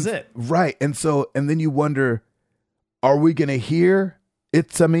was it. Right. And then you wonder, are we going to hear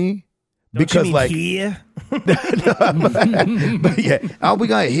 "It's a Me"? Because like, here? but yeah, are we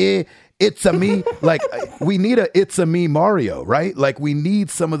going to hear "It's a Me"? Like, we need a "It's a Me" Mario, right? Like, we need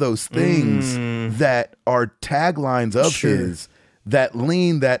some of those things that are taglines of his that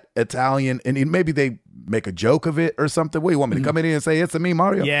lean that Italian, and maybe they make a joke of it or something. What do you want me to come in here and say "It's a Me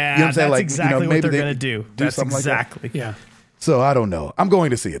Mario"? Yeah, you know what I'm saying? that's Like, exactly maybe what they're going to do. That's something exactly. like that. Yeah. So I don't know. I'm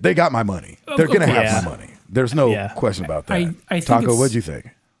going to see it. They got my money. They're going to have my money. There's no question about that. I think Taco, what'd you think?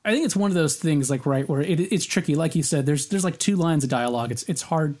 I think it's one of those things, like, right, where it's tricky. Like you said, there's like 2 lines of dialogue. It's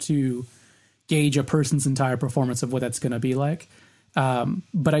hard to gauge a person's entire performance of what that's going to be like.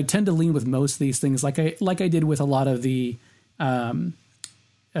 But I tend to lean with most of these things, like I did with a lot of the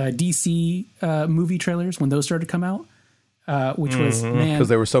DC movie trailers when those started to come out, which was, man, Because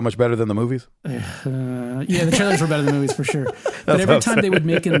they were so much better than the movies. yeah, the trailers were better than the movies for sure. But every time they would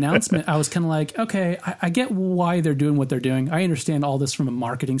make an announcement, I was kind of like, okay, I get why they're doing what they're doing. I understand all this from a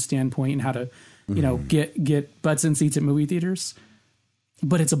marketing standpoint and how to, get butts in seats at movie theaters.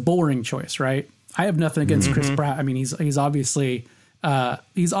 But it's a boring choice, right? I have nothing against Chris Pratt. I mean, he's obviously a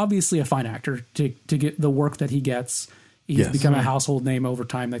fine actor to get the work that he gets. He's become a household name over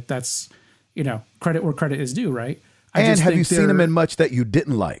time. That's credit where credit is due, right? And have you seen him in much that you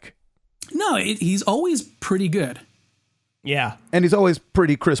didn't like? No, he's always pretty good. Yeah. And he's always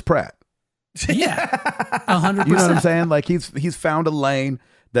pretty Chris Pratt. Yeah, 100%. You know what I'm saying? Like, he's found a lane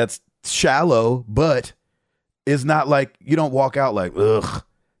that's shallow, but is not like, you don't walk out like, ugh.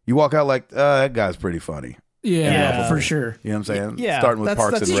 You walk out like, that guy's pretty funny. Yeah, for sure. You know what I'm saying? Yeah, Starting with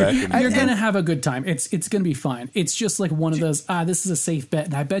Parks and Rec. You're going to have a good time. It's going to be fine. It's just like one of those, this is a safe bet.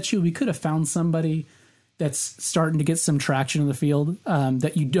 And I bet you we could have found somebody that's starting to get some traction in the field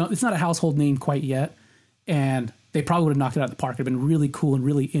that you don't, it's not a household name quite yet. And they probably would have knocked it out of the park. It'd been really cool and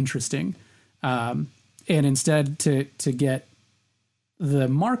really interesting. And instead to get the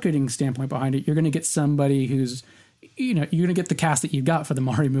marketing standpoint behind it, you're going to get somebody who's, you're going to get the cast that you got for the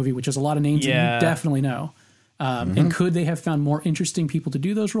Mario movie, which is a lot of names that you definitely know. And could they have found more interesting people to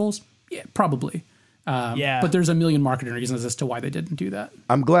do those roles? Yeah, probably. But there's a million marketing reasons as to why they didn't do that.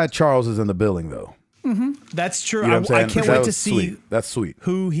 I'm glad Charles is in the building, though. That's true. You know what I'm I saying? can't That wait was to see sweet. That's sweet.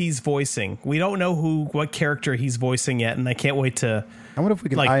 who he's voicing. We don't know what character he's voicing yet, and I can't wait to. I wonder if we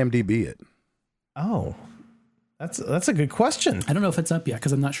can IMDb it. Oh, that's a good question. I don't know if it's up yet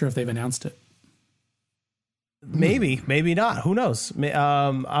because I'm not sure if they've announced it. Maybe not. Who knows?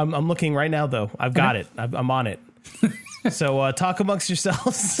 I'm looking right now, though. I've got it. I'm on it. So talk amongst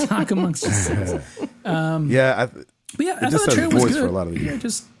yourselves. Talk amongst yourselves. Yeah, But yeah, I just thought the says trailer was voice good. for a lot of the Yeah,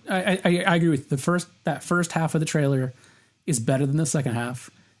 just I agree with that first half of the trailer is better than the second half,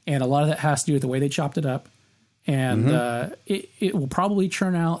 and a lot of that has to do with the way they chopped it up. And it will probably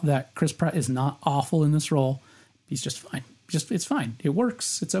churn out that Chris Pratt is not awful in this role. He's just fine. It's fine. It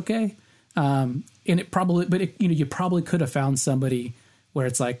works. It's okay. And it probably, but you probably could have found somebody where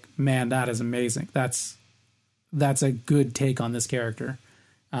it's like, man, that is amazing. That's a good take on this character.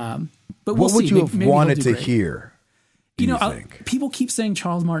 But we'll what would see. you have Maybe wanted he'll do to great. hear? Do you think? People keep saying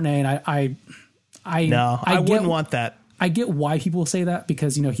Charles Martinet, and I wouldn't want that. I get why people say that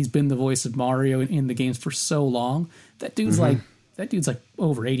because he's been the voice of Mario in the games for so long. That dude's like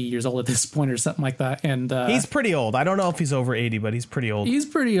over 80 years old at this point or something like that. And he's pretty old. I don't know if he's over 80, but he's pretty old. He's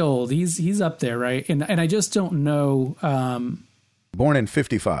pretty old. He's up there, right? And I just don't know. Born in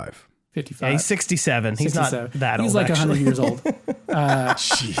 55. 55. Yeah, he's 67. He's not that old. He's like actually. 100 years old.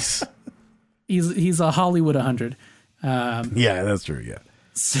 Jeez. He's a Hollywood 100. Yeah, that's true. Yeah.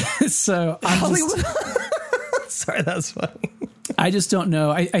 So I'm Hollywood. Sorry, that was funny. I just don't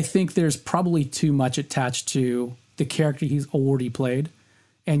know. I think there's probably too much attached to the character he's already played.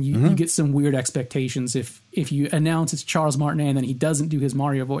 And you get some weird expectations if you announce it's Charles Martinet and then he doesn't do his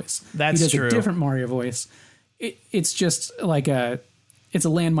Mario voice. That's he does true. a different Mario voice. It's just like it's a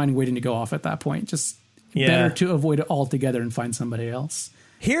landmine waiting to go off at that point. Just better to avoid it altogether and find somebody else.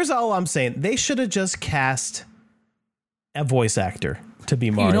 Here's all I'm saying. They should have just cast a voice actor to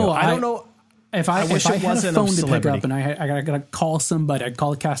be Mario. I don't know. If I wish had it a wasn't phone a to pick celebrity. up and I gotta call somebody, I'd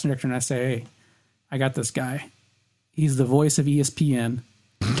call the casting director and I say, hey, I got this guy. He's the voice of ESPN.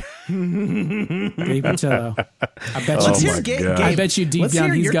 Gabe Patillo. I bet you deep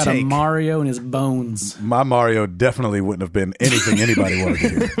down he's got a Mario in his bones. My Mario definitely wouldn't have been anything anybody wanted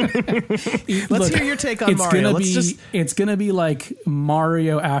to hear. Let's hear your take on Mario. It's gonna be like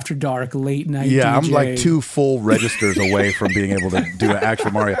Mario After Dark, late night. Yeah, DJ. I'm like 2 full registers away from being able to do an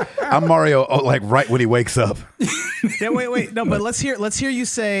actual Mario. I'm Mario like right when he wakes up. Yeah, wait. No, but let's hear you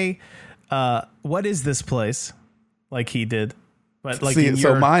say, what is this place? Like he did. But like See,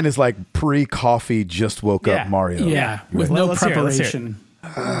 mine is like pre-coffee, just woke up Mario. Yeah, with no preparation.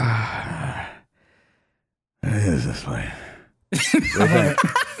 Is this way?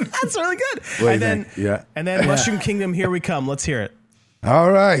 That's really good. And then Mushroom Kingdom, here we come. Let's hear it.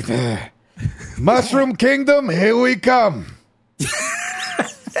 All right. Mushroom Kingdom, here we come.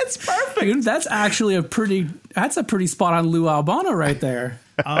 That's perfect. Dude, that's actually a pretty spot on Lou Albano right there.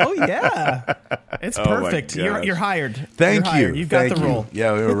 Oh yeah, it's perfect. You're hired. Thank you. You've got the role.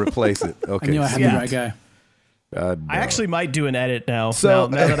 Yeah, we'll replace it. Okay. I knew I had the right guy. I actually might do an edit now. So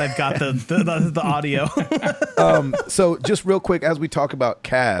now that I've got the audio. So just real quick, as we talk about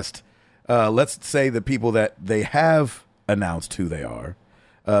cast, let's say the people that they have announced who they are.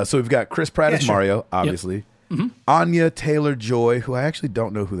 So we've got Chris Pratt as Mario, obviously. Yep. Mm-hmm. Anya Taylor-Joy, who I actually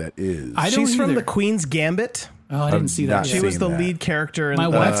don't know who that is. She's from The Queen's Gambit. Oh, I didn't see that. She was the lead character. My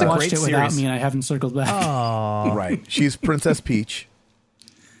wife watched it without me, and I haven't circled back. Oh, right. She's Princess Peach.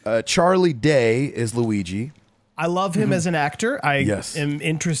 Charlie Day is Luigi. I love him as an actor. I am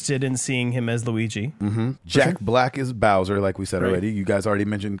interested in seeing him as Luigi. Mm-hmm. Jack Black is Bowser, like we said already. You guys already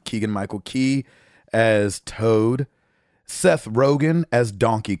mentioned Keegan-Michael Key as Toad. Seth Rogen as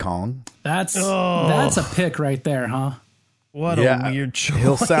Donkey Kong. That's a pick right there, huh? What a weird choice.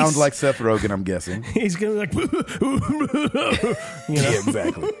 He'll sound like Seth Rogen, I'm guessing. He's going to be like... Yeah,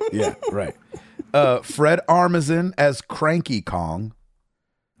 exactly. Yeah, right. Fred Armisen as Cranky Kong.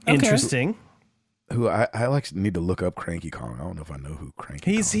 Interesting. Who I like need to look up Cranky Kong. I don't know if I know who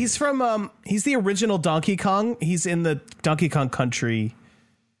Cranky Kong is. He's from he's the original Donkey Kong. He's in the Donkey Kong Country.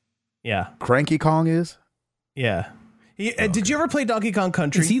 Yeah. Cranky Kong is? Yeah. Did you ever play Donkey Kong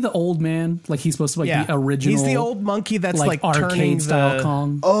Country? Is he the old man? Like he's supposed to be like the original? He's the old monkey that's like arcade style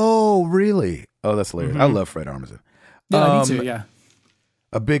Kong. Oh, really? Oh, that's hilarious. I love Fred Armisen. Yeah, me too, yeah.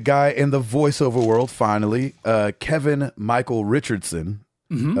 A big guy in the voiceover world, finally. Kevin Michael Richardson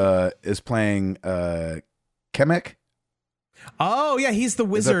is playing Kamek. Oh, yeah, he's the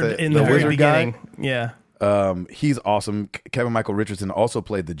wizard in the the very wizard beginning. Guy? Yeah. He's awesome. Kevin Michael Richardson also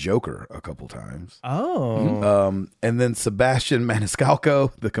played the Joker a couple times. Oh. And then Sebastian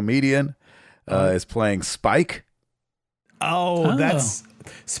Maniscalco, the comedian, is playing Spike. Oh, that's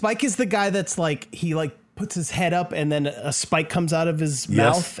Spike is the guy that's like he like puts his head up and then a spike comes out of his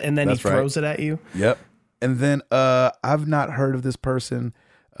mouth and then he throws it at you. Yep. And then I've not heard of this person,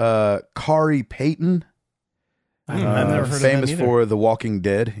 Kari Payton. I've never heard famous of him for The Walking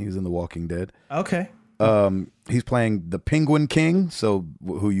Dead. He was in The Walking Dead. Okay. He's playing the Penguin King, so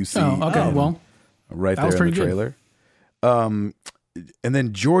who you see right there in the trailer. And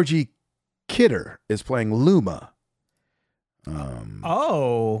then Georgie Kidder is playing Luma.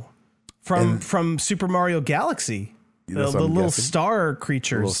 From Super Mario Galaxy. The little star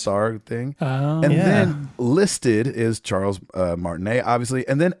creatures. The little star thing. Then listed is Charles Martinet, obviously.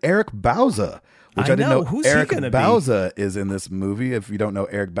 And then Eric Bauza, which I didn't know. Who's Eric Bauza is in this movie. If you don't know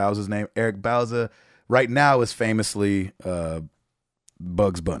Eric Bauza's name, Eric Bauza right now is famously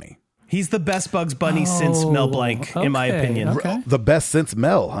Bugs Bunny. He's the best Bugs Bunny since Mel Blanc, in my opinion. Okay. The best since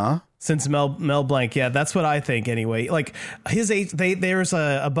Mel, huh? Since Mel Blanc, yeah, that's what I think anyway. Like there's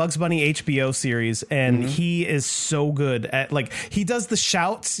a Bugs Bunny HBO series, and he is so good at he does the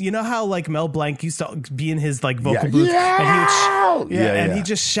shouts. You know how like Mel Blanc used to be in his like vocal booth, and he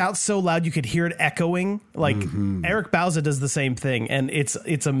just shouts so loud you could hear it echoing. Like Eric Bauza does the same thing, and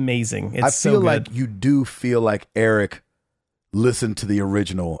it's amazing. It's I feel like you do feel like Eric listened to the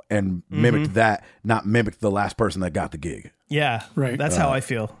original and mimicked that, not mimicked the last person that got the gig. Yeah, right. That's how I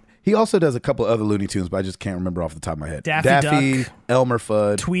feel. He also does a couple other Looney Tunes, but I just can't remember off the top of my head. Daffy Duck, Elmer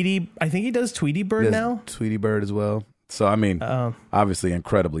Fudd, Tweety. I think he does Tweety Bird now. Tweety Bird as well. So I mean, obviously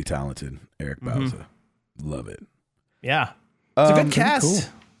incredibly talented, Eric Bauza. Love it. Yeah, it's a good cast. Cool.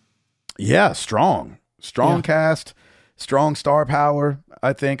 Yeah, strong cast, strong star power.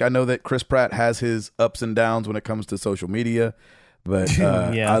 I know that Chris Pratt has his ups and downs when it comes to social media, but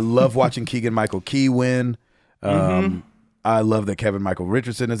I love watching Keegan-Michael Key win. I love that Kevin Michael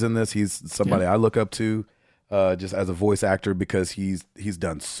Richardson is in this. He's somebody I look up to just as a voice actor because he's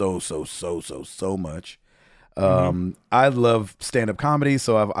done so much. I love stand-up comedy,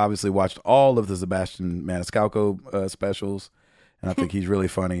 so I've obviously watched all of the Sebastian Maniscalco specials, and I think he's really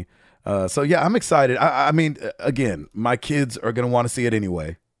funny. So yeah, I'm excited. I mean, again, my kids are going to want to see it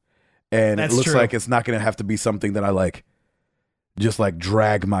anyway, and it looks like it's not going to have to be something that I just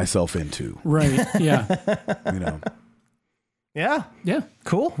drag myself into. Right. Yeah. You know. Yeah.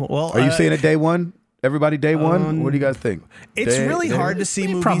 Cool. Well, are you seeing it day one? Everybody day one? What do you guys think? It's really hard to see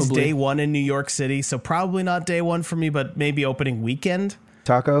movies day one in New York City, so probably not day one for me, but maybe opening weekend.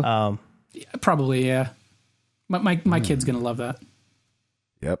 Taco? Probably, yeah. My kid's going to love that.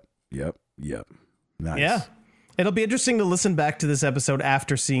 Yep. Nice. Yeah. It'll be interesting to listen back to this episode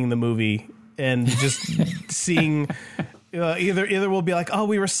after seeing the movie and just seeing either we'll be like, oh,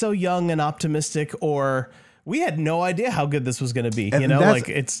 we were so young and optimistic, or we had no idea how good this was going to be. And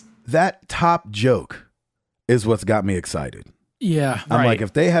it's that top joke is what's got me excited. Yeah. I'm like,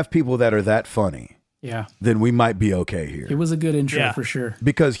 if they have people that are that funny, then we might be okay here. It was a good intro for sure.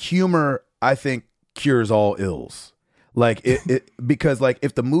 Because humor, I think, cures all ills. Because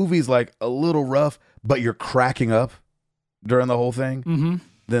if the movie's a little rough, but you're cracking up during the whole thing,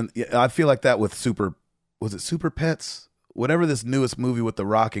 then I feel like that with Super Pets? Whatever this newest movie with The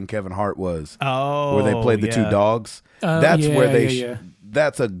Rock and Kevin Hart was, where they played the two dogs. That's where they.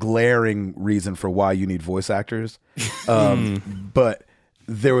 That's a glaring reason for why you need voice actors. But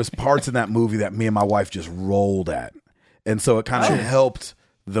there was parts in that movie that me and my wife just rolled at, and so it kind of helped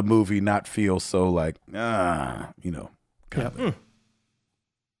the movie not feel so kind of.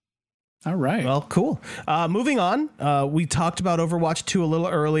 All right. Well, cool. Moving on. We talked about Overwatch 2 a little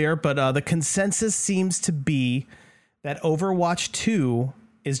earlier, but the consensus seems to be that Overwatch 2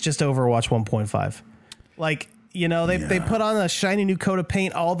 is just Overwatch 1.5. They put on a shiny new coat of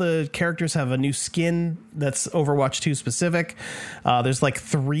paint. All the characters have a new skin that's Overwatch 2 specific. There's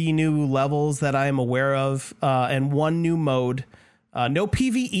 3 new levels that I am aware of, and 1 new mode. No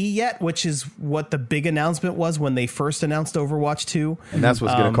PvE yet, which is what the big announcement was when they first announced Overwatch 2. And that's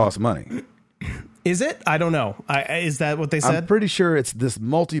what's going to cost money. Is it? I don't know. Is that what they said? I'm pretty sure it's this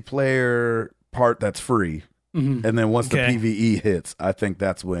multiplayer part that's free. And then once the PvE hits, I think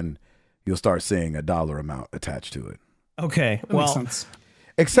that's when you'll start seeing a dollar amount attached to it. Okay. That makes sense.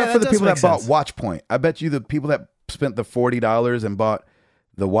 Except for the people that bought Watchpoint. I bet you the people that spent the $40 and bought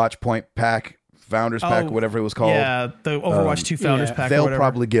the Watchpoint pack, Founders Pack, whatever it was called. Yeah, the Overwatch 2 Founders Pack. They'll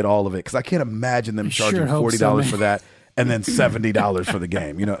probably get all of it because I can't imagine them charging $40 for that and then $70 for the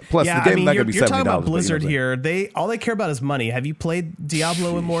game. Plus the game's not going to be $70. You're talking about Blizzard here. All they care about is money. Have you played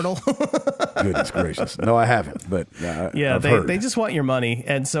Diablo Immortal? Goodness gracious. No, I haven't, but they just want your money.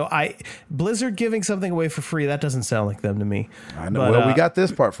 And so Blizzard giving something away for free, that doesn't sound like them to me. I know. But, we got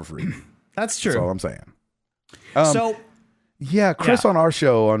this part for free. That's true. That's all I'm saying. Chris on our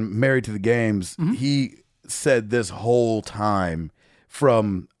show on Married to the Games, he said this whole time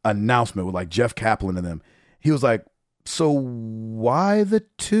from announcement with like Jeff Kaplan and them, he was like, so why the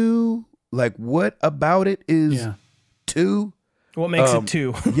 2? Like, what about it is 2? What makes it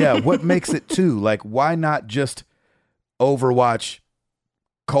 2? What makes it 2? Like, why not just Overwatch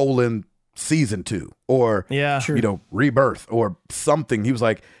season 2 or Rebirth or something? He was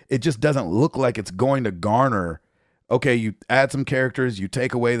like, it just doesn't look like it's going to garner. Okay, you add some characters, you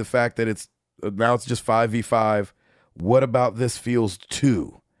take away the fact that now it's just 5v5. What about this feels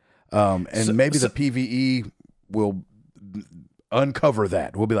 2? Maybe the PvE will uncover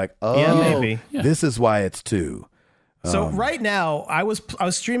that. We'll be like, maybe. This is why it's 2. So right now, I was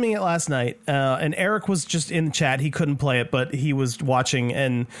streaming it last night, and Eric was just in the chat. He couldn't play it, but he was watching.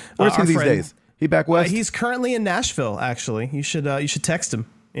 And where's he these days? He back west? He's currently in Nashville. Actually, you should text him.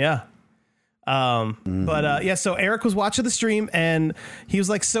 Yeah. So Eric was watching the stream and he was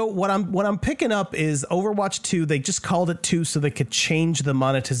like, so what I'm picking up is Overwatch 2. They just called it 2 so they could change the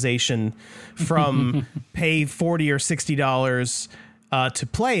monetization from pay $40 or $60 to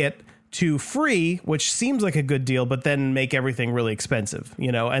play it to free, which seems like a good deal, but then make everything really expensive,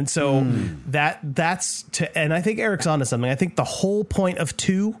 and so and I think Eric's onto something. I think the whole point of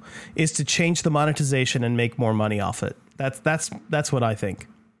 2 is to change the monetization and make more money off it. That's what I think.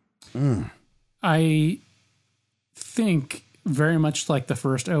 I think very much like the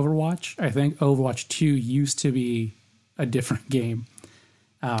first Overwatch. I think Overwatch 2 used to be a different game.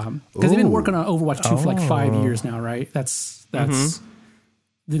 Because they've been working on Overwatch 2 for like 5 years now, right? That's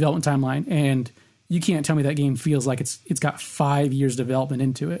the development timeline. And you can't tell me that game feels like it's got 5 years development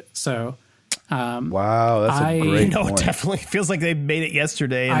into it. So wow, that's a great point. It definitely feels like they made it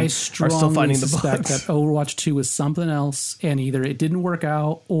yesterday and I are strongly still finding the suspect bugs. that Overwatch 2 was something else, and either it didn't work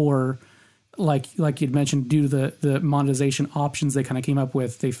out or like you'd mentioned, due to the monetization options they kind of came up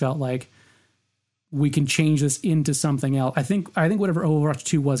with, they felt like we can change this into something else. I think whatever Overwatch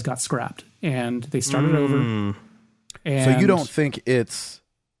 2 was got scrapped and they started over. And so you don't think it's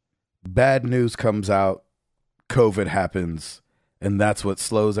bad news comes out, COVID happens, and that's what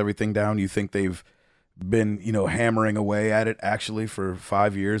slows everything down? You think they've been, hammering away at it actually for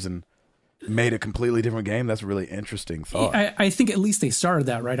 5 years and made a completely different game? That's a really interesting thought. I think at least they started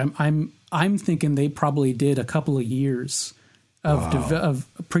that, right? I'm thinking they probably did a couple of years of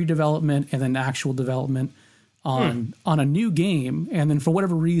pre-development and then actual development on a new game, and then for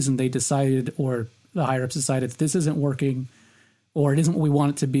whatever reason they decided, or the higher ups decided, this isn't working, or it isn't what we want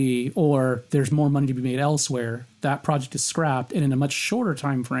it to be, or there's more money to be made elsewhere. That project is scrapped, and in a much shorter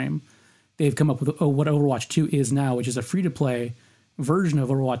time frame, they've come up with what Overwatch 2 is now, which is a free-to-play version of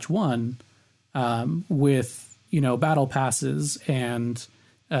Overwatch 1 with battle passes and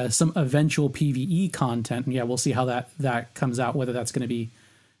some eventual PvE content. And we'll see how that comes out, whether that's going to be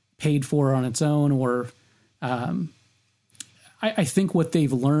paid for on its own or I think what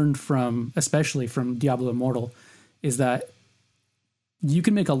they've learned especially from Diablo Immortal, is that you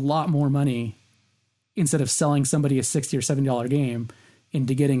can make a lot more money instead of selling somebody a $60 or $70 game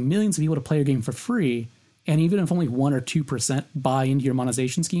into getting millions of people to play your game for free. And even if only 1 or 2% buy into your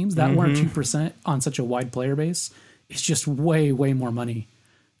monetization schemes, that 1 or 2% on such a wide player base is just way, way more money.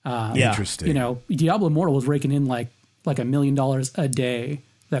 Interesting. Diablo Immortal was raking in like $1 million a day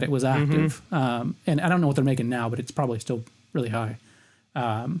that it was active. And I don't know what they're making now, but it's probably still really high.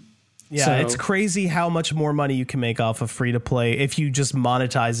 It's crazy how much more money you can make off of free to play if you just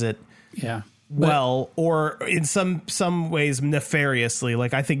monetize it. Yeah. Or in some ways nefariously.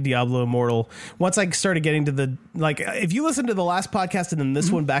 Like, I think Diablo Immortal, once I started getting to if you listen to the last podcast and then this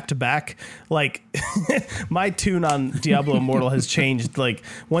one back to back, like my tune on Diablo Immortal has changed. Like,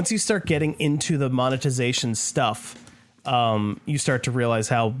 once you start getting into the monetization stuff, you start to realize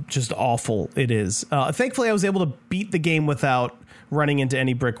how just awful it is. Thankfully, I was able to beat the game without running into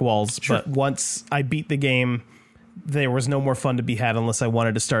any brick walls. Sure. But once I beat the game, there was no more fun to be had unless I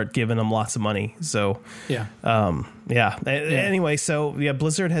wanted to start giving them lots of money. So, Anyway,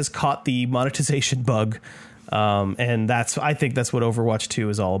 Blizzard has caught the monetization bug. And I think that's what Overwatch 2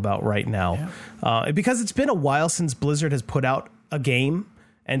 is all about right now. Because it's been a while since Blizzard has put out a game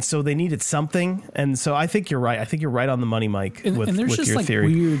And so they needed something. And so I think you're right. I think you're right on the money, Mike, and there's with just your like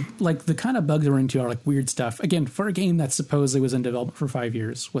theory. Weird, like the kind of bugs we're into are like weird stuff. Again, for a game that supposedly was in development for 5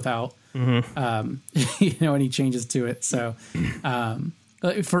 years without, any changes to it. So,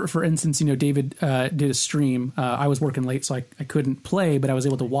 for instance, David did a stream. I was working late, so I couldn't play, but I was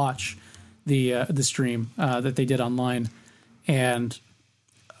able to watch the stream that they did online. And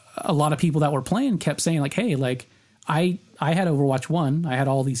a lot of people that were playing kept saying like, hey, like I had Overwatch 1, I had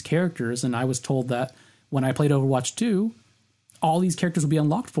all these characters, and I was told that when I played Overwatch 2, all these characters would be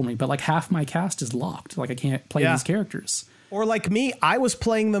unlocked for me, but like half my cast is locked. Like I can't play these characters. Or like me, I was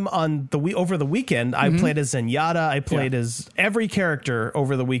playing them on over the weekend. I played as Zenyatta. I played as every character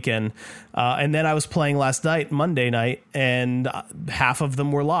over the weekend. And then I was playing last night, Monday night, and half of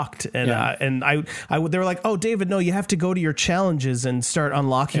them were locked. And they were like, oh, David, no, you have to go to your challenges and start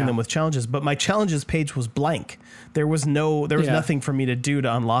unlocking them with challenges. But my challenges page was blank. There was nothing for me to do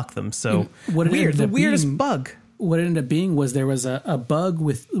to unlock them. So the weirdest bug. What it ended up being was there was a bug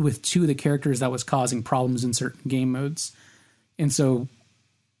with two of the characters that was causing problems in certain game modes. And so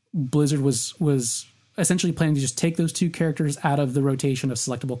Blizzard was essentially planning to just take those two characters out of the rotation of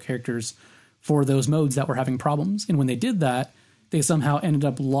selectable characters for those modes that were having problems. And when they did that, they somehow ended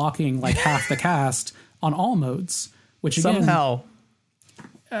up locking like half the cast on all modes, which again, somehow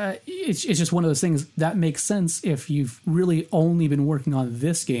it's just one of those things that makes sense if you've really only been working on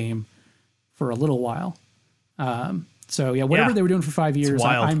this game for a little while. So whatever they were doing for 5 years,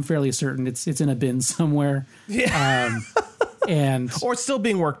 I'm fairly certain it's in a bin somewhere. Yeah. Or it's still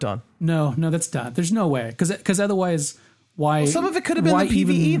being worked on. No, that's done. There's no way. Because otherwise, why? Well, some of it could have been the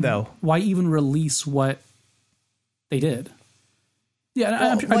PvE, though. Why even release what they did?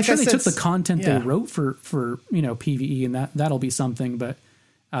 Yeah, I'm sure they took the content they wrote for PvE, and that'll be something. But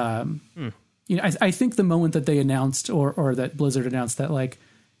I think the moment that they announced or that Blizzard announced that like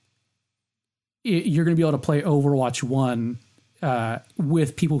you're going to be able to play Overwatch 1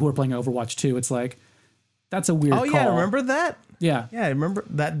 with people who are playing Overwatch 2, it's like, that's a weird call. Oh, yeah, remember that? Yeah. Yeah, I remember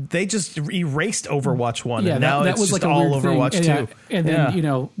that. They just erased Overwatch 1, and now that it's was just like a all weird Overwatch thing. 2. And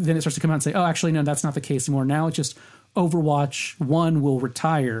then, then it starts to come out and say, oh, actually, no, that's not the case anymore. Now it's just Overwatch 1 will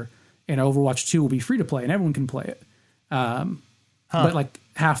retire and Overwatch 2 will be free to play and everyone can play it. But like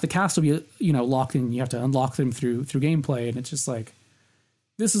half the cast will be, locked in. You have to unlock them through gameplay. And it's just like,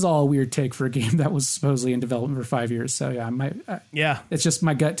 this is all a weird take for a game that was supposedly in development for 5 years. So it's just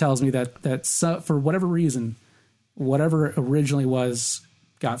my gut tells me that for whatever reason, whatever originally was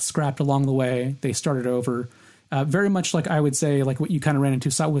got scrapped along the way. They started over, very much like I would say, like what you kind of ran into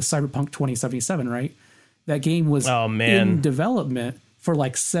with Cyberpunk 2077, right? That game was in development for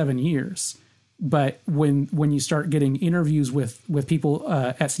like 7 years. But when you start getting interviews with people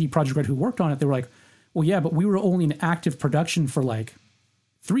at CD Projekt Red who worked on it, they were like, well, yeah, but we were only in active production for like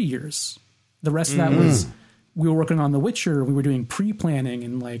 3 years. The rest of that was we were working on The Witcher. We were doing pre-planning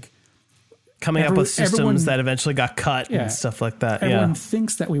and like coming up with systems that eventually got cut and stuff like that. Everyone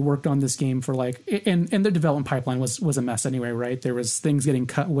thinks that we worked on this game for like, and the development pipeline was a mess anyway, right? There was things getting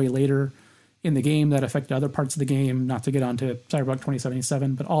cut way later in the game that affected other parts of the game. Not to get onto Cyberpunk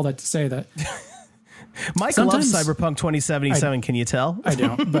 2077, but all that to say that Mike loves Cyberpunk 2077. Can you tell? I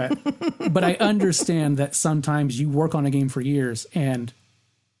don't, but I understand that sometimes you work on a game for years and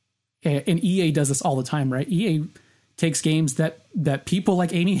EA does this all the time, right? EA takes games that people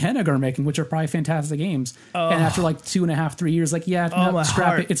like Amy Hennig are making, which are probably fantastic games. And after like 2.5, 3 years, like,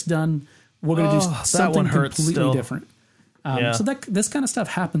 scrap it. It's done. We're going to do something completely different. So this kind of stuff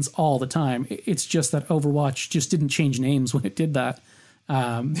happens all the time. It's just that Overwatch just didn't change names when it did that.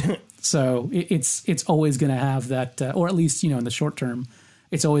 So it's always going to have that, or at least, in the short term,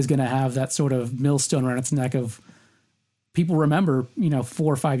 it's always going to have that sort of millstone around its neck of people remember, 4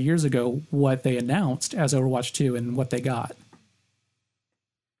 or 5 years ago what they announced as Overwatch 2 and what they got.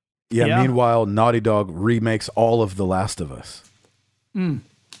 Yeah. Meanwhile, Naughty Dog remakes all of The Last of Us. You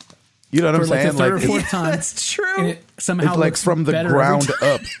know what I'm saying? The third or fourth time. That's true. It somehow it's like from the ground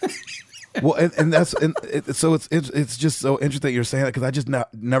up. Well, so it's just so interesting that you're saying that because I just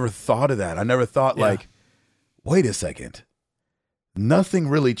never thought of that. I never thought like, wait a second, nothing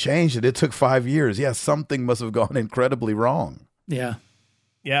really changed. It took 5 years. Yeah, something must have gone incredibly wrong. Yeah,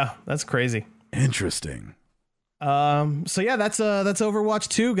 that's crazy. Interesting. So yeah, that's Overwatch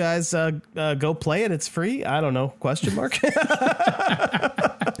 2, guys. Go play it. It's free. I don't know. Question mark.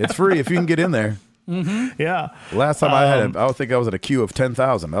 It's free if you can get in there. Mm-hmm. Yeah. Last time I had it, I would think I was at a queue of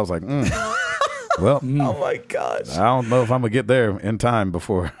 10,000. I was like, well, oh my gosh. I don't know if I'm gonna get there in time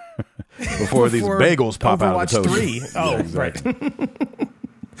before these bagels pop Overwatch out of the toast. 3. Oh, yeah, exactly.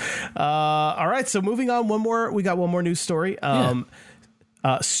 Right. All right. So moving on, we got one more news story.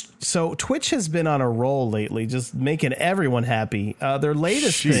 So Twitch has been on a roll lately, just making everyone happy. Their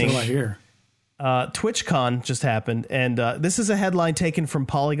latest thing, TwitchCon just happened, and this is a headline taken from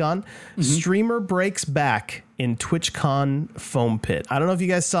Polygon. Streamer breaks back in TwitchCon foam pit. I don't know if you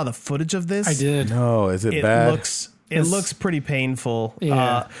guys saw the footage of this. I did. No, is it bad? It looks pretty painful.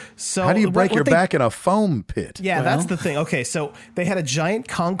 Yeah. So how do you break your back in a foam pit? Yeah, that's the thing. Okay, so they had a giant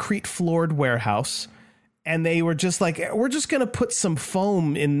concrete floored warehouse, and they were just like, we're just going to put some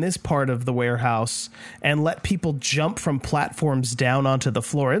foam in this part of the warehouse and let people jump from platforms down onto the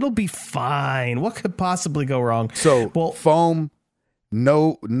floor. It'll be fine. What could possibly go wrong? So, foam,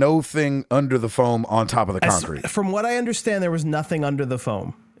 no thing under the foam on top of the concrete. From what I understand, there was nothing under the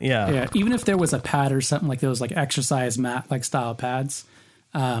foam. Yeah. Even if there was a pad or something like those, like exercise mat like style pads,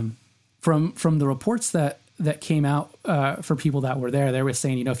 from the reports that came out for people that were there, they were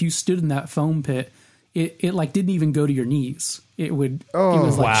saying, if you stood in that foam pit, it like didn't even go to your knees. It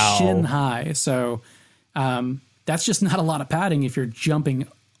was like shin high. So that's just not a lot of padding if you're jumping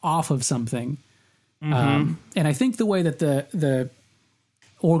off of something. And I think the way that the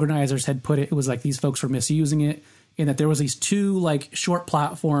organizers had put it was like these folks were misusing it. In that there was these two like short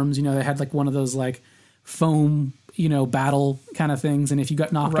platforms, they had like one of those like foam, battle kind of things. And if you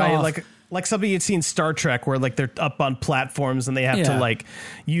got knocked off, like something you'd see in Star Trek, where like they're up on platforms and they have to like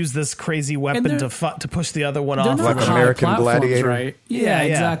use this crazy weapon to push the other one off, like American Gladiator, right? Yeah,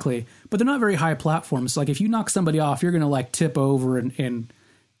 exactly. But they're not very high platforms. So like if you knock somebody off, you're gonna like tip over and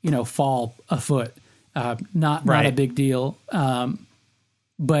fall a foot. Not a big deal.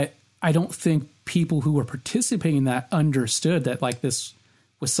 But I don't think people who were participating in that understood that like this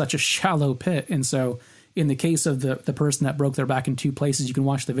was such a shallow pit. And so in the case of the person that broke their back in two places, you can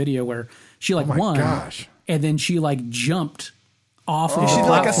watch the video where she won and then she like jumped off of the platform.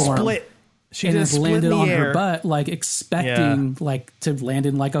 Like a split. She and did then landed on her butt, like expecting like to land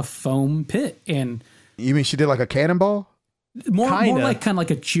in like a foam pit. And you mean she did like a cannonball? More like kind of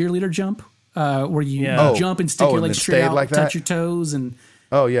like a cheerleader jump, where you jump and stick your legs straight out, like touch your toes, and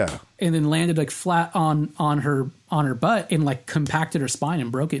and then landed like flat on her butt and like compacted her spine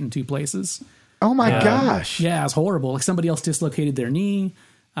and broke it in two places. Oh my gosh! Yeah, it was horrible. Like somebody else dislocated their knee.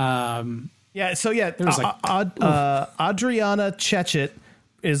 Adriana Chechet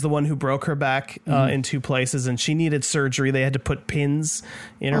is the one who broke her back in two places, and she needed surgery. They had to put pins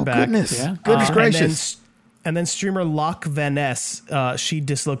in her back. Goodness gracious! And then streamer Locke Van Ness, she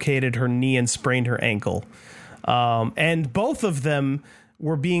dislocated her knee and sprained her ankle. And both of them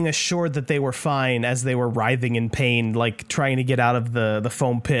were being assured that they were fine as they were writhing in pain, like trying to get out of the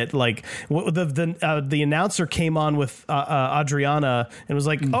foam pit. Like the announcer came on with Adriana and was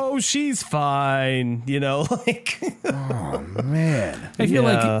like, "Oh, she's fine," like. Oh man! I feel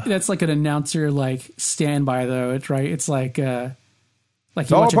like that's like an announcer like standby though. It's right. It's like you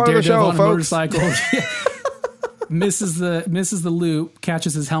watch a Daredevil on a motorcycle. Misses the loop,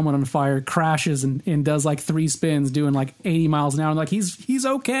 catches his helmet on fire, crashes and does like 3 spins, doing like 80 miles an hour. And like he's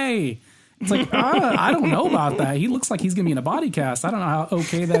okay. It's like I don't know about that. He looks like he's gonna be in a body cast. I don't know how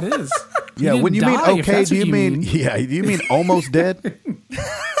okay that is. Yeah, when you mean okay, do you mean almost dead?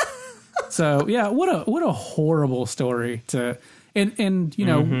 So yeah, what a horrible story to and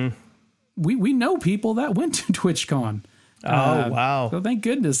we know people that went to TwitchCon. Oh wow! So thank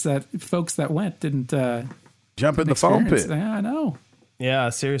goodness that folks that went didn't. Jump in the foam pit. Yeah, I know. Yeah,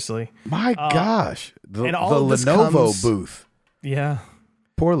 seriously. My gosh. The Lenovo booth. Yeah.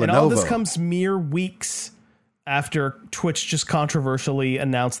 Poor Lenovo. And all this comes mere weeks after Twitch just controversially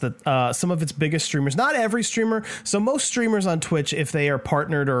announced that some of its biggest streamers, not every streamer, so most streamers on Twitch, if they are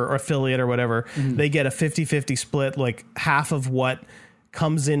partnered or affiliate or whatever, they get a 50-50 split, like half of what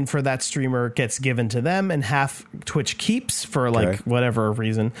comes in for that streamer gets given to them and half Twitch keeps for whatever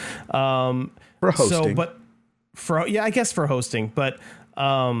reason. For hosting. I guess for hosting, but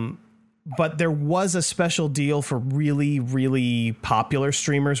there was a special deal for really, really popular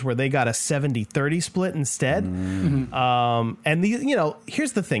streamers where they got a 70-30 split instead. And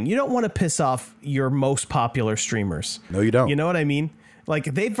here's the thing. You don't want to piss off your most popular streamers. No, you don't. You know what I mean? Like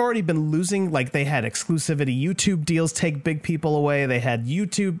they've already been losing, like they had exclusivity. YouTube deals take big people away. They had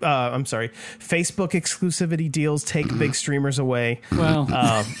Facebook exclusivity deals take big streamers away. Well,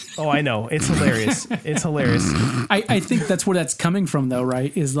 I know. It's hilarious. It's hilarious. I think that's where that's coming from though,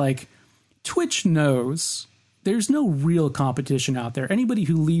 right? Is like Twitch knows there's no real competition out there. Anybody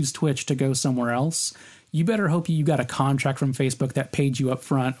who leaves Twitch to go somewhere else, you better hope you got a contract from Facebook that paid you up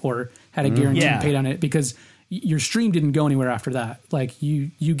front or had a guarantee paid on it, because your stream didn't go anywhere after that. Like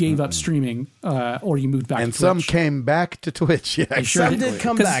you gave up streaming, or you moved back to Twitch. And some came back to Twitch. Yeah, exactly. Some did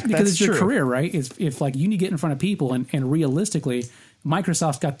come back. Because it's your career, right? If like you need to get in front of people, and realistically,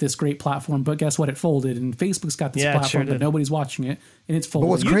 Microsoft's got this great platform, but guess what? It folded, and Facebook's got this platform, but nobody's watching it, and it's folded.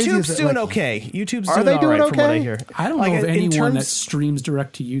 What's crazy YouTube's is that, doing like, okay. YouTube's are doing they all doing right from what I okay? hear. I don't know of anyone that streams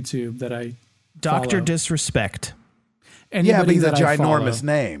direct to YouTube that I Dr. follow. Disrespect. Anybody yeah, but he's a that I ginormous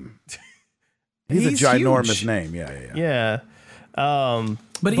follow. name. He's a ginormous huge. name. Yeah. But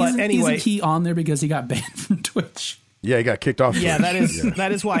anyway, isn't he on there because he got banned from Twitch? Yeah, he got kicked off. Yeah, that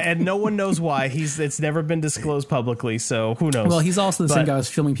is why, and no one knows why. It's never been disclosed publicly, so who knows? Well, he's also the same guy who's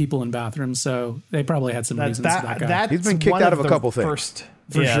filming people in bathrooms, so they probably had some reasons for that guy. That's he's been kicked out of a couple things.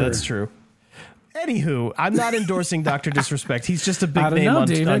 For sure. That's true. Anywho, I'm not endorsing Dr. Disrespect. He's just a big I don't name know, on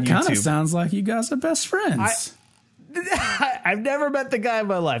David. YouTube. It kind of sounds like you guys are best friends. I've never met the guy in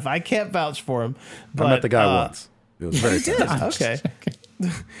my life. I can't vouch for him. But, I met the guy once. It was very did. Okay.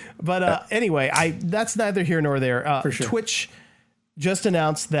 But anyway, that's neither here nor there. For sure. Twitch just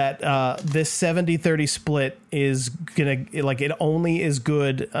announced that this 70-30 split is gonna it only is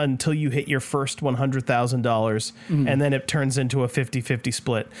good until you hit your first $100,000, and then it turns into a 50-50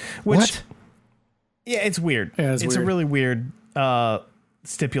 split. Which, what? Yeah, it's weird. Yeah, it's weird. a really weird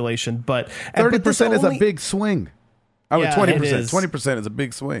stipulation, but 30% is a big swing. I mean, Yeah, 20%. it is. 20% is a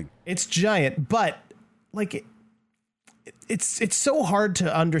big swing. It's giant, but like it's so hard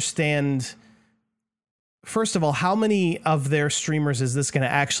to understand. First of all, how many of their streamers is this going to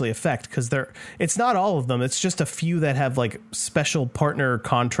actually affect? Because it's not all of them. It's just a few that have like special partner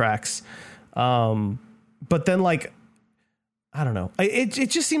contracts. But then like, I don't know. It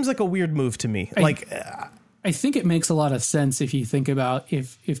just seems like a weird move to me. I think it makes a lot of sense if you think about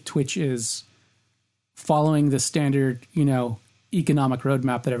if Twitch is following the standard, economic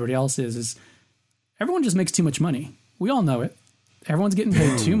roadmap that everybody else is everyone just makes too much money. We all know it. Everyone's getting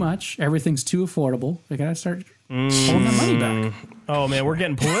paid too much. Everything's too affordable. They got to start pulling that money back. Oh man, we're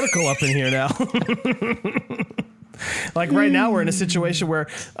getting political up in here now. Like right now we're in a situation where,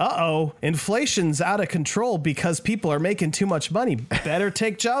 inflation's out of control because people are making too much money. Better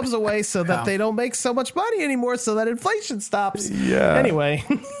take jobs away so that they don't make so much money anymore so that inflation stops. Yeah. Anyway.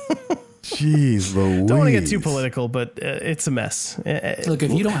 Jeez Louise. Don't want to get too political, but it's a mess. Look,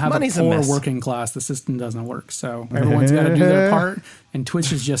 if you don't have a Money's a poor mess. working class, the system doesn't work. So everyone's got to do their part, and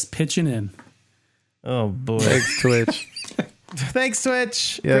Twitch is just pitching in. Oh, boy. Thanks, Twitch. Thanks,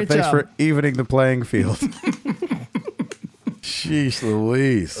 Twitch. Yeah, Great thanks job. for evening the playing field. Sheesh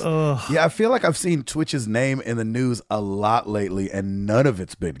Louise. Yeah, I feel like I've seen Twitch's name in the news a lot lately, and none of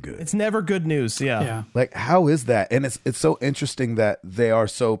it's been good. It's never good news. Yeah. Like, how is that? And it's so interesting that they are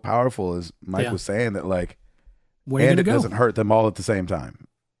so powerful, as Mike was saying, that like, Where and it go? doesn't hurt them all at the same time.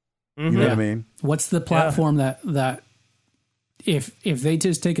 You know what I mean? What's the platform that if they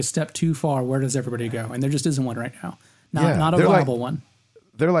just take a step too far, where does everybody go? And there just isn't one right now. Not a viable one.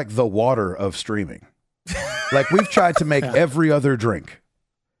 They're like the water of streaming. Like, we've tried to make every other drink,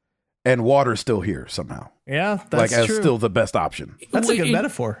 and water's still here somehow. Yeah, that's like as true. still the best option. That's a good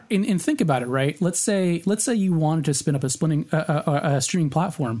metaphor. And think about it, right? Let's say you wanted to spin up a streaming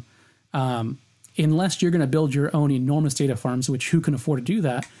platform. Unless you're going to build your own enormous data farms, which who can afford to do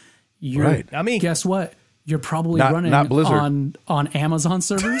that? Guess what? You're probably running not Blizzard. on Amazon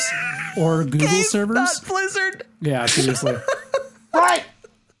servers or Google servers. Not Blizzard. Yeah, seriously. Frank!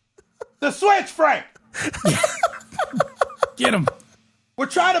 The Switch, Frank! Get him. We're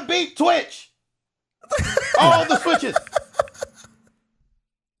trying to beat Twitch. All the Switches.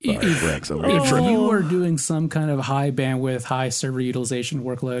 If you are doing some kind of high bandwidth, high server utilization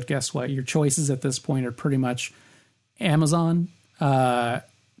workload, guess what? Your choices at this point are pretty much Amazon,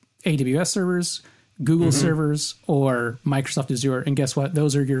 AWS servers, Google servers, or Microsoft Azure. And guess what?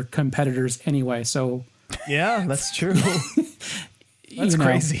 Those are your competitors anyway. So yeah, that's true. That's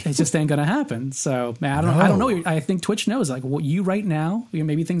crazy. It just ain't gonna happen. So man, I don't know. I think Twitch knows. Like, what you right now,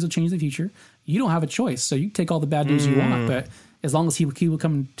 maybe things will change in the future. You don't have a choice, so you take all the bad news you want. But as long as he will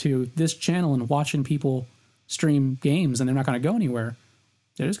come to this channel and watching people stream games, and they're not going to go anywhere,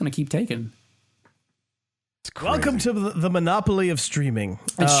 they're just going to keep taking. Welcome to the monopoly of streaming.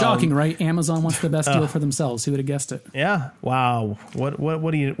 It's shocking, right? Amazon wants the best deal for themselves. Who would have guessed it? Yeah. Wow.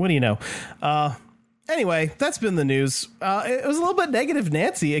 What do you know? Anyway, that's been the news. It was a little bit negative,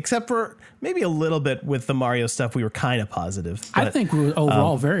 Nancy, except for maybe a little bit with the Mario stuff. We were kind of positive. But, I think we're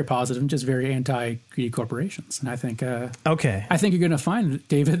overall very positive and just very anti-greedy corporations. And I think okay. I think you're going to find,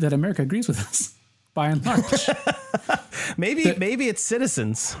 David, that America agrees with us by and large. maybe it's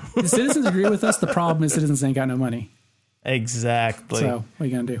citizens. The citizens agree with us. The problem is citizens ain't got no money. Exactly. So what are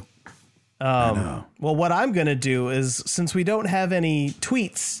you going to do? Well, what I'm going to do is, since we don't have any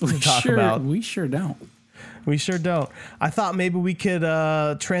tweets to talk about, we sure don't. We sure don't. I thought maybe we could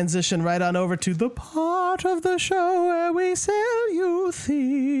transition right on over to the part of the show where we sell you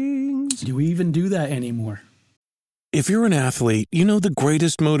things. Do we even do that anymore? If you're an athlete, you know the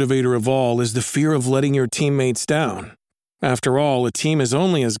greatest motivator of all is the fear of letting your teammates down. After all, a team is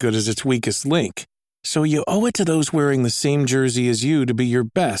only as good as its weakest link. So you owe it to those wearing the same jersey as you to be your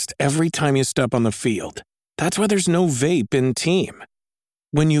best every time you step on the field. That's why there's no vape in team.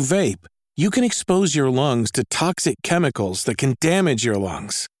 When you vape, you can expose your lungs to toxic chemicals that can damage your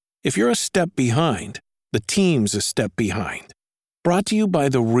lungs. If you're a step behind, the team's a step behind. Brought to you by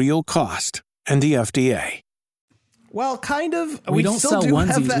The Real Cost and the FDA. Well, kind of. We don't still sell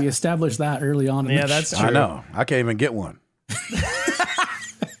onesies. that. We established that early on. Yeah, that's true. I know. I can't even get one.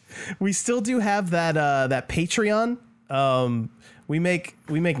 We still do have that Patreon. We make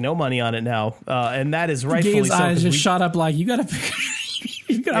no money on it now, and that is rightfully Gabe's so. eyes just shot up like, you got a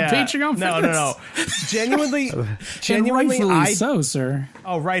Patreon for this? No. Genuinely, rightfully so, sir.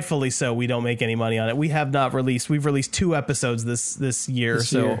 Oh, rightfully so. We don't make any money on it. We have not released. We've released 2 episodes this year.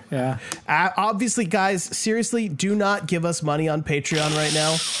 Yeah. Obviously, guys, seriously, do not give us money on Patreon right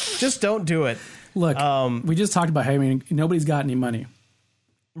now. Just don't do it. Look, we just talked about having nobody's got any money.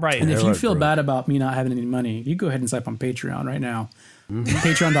 Right. And if you feel bad about me not having any money, you go ahead and sign up on Patreon right now.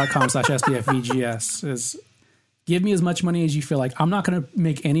 Patreon.com/SBFVGS is give me as much money as you feel like. I'm not going to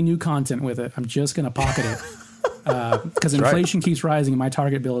make any new content with it. I'm just going to pocket it because inflation keeps rising and my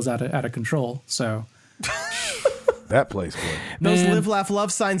target bill is out of control. So that place, boy. Those live, laugh,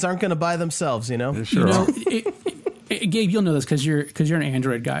 love signs aren't going to buy themselves, you know? Sure Gabe, you'll know this because you're an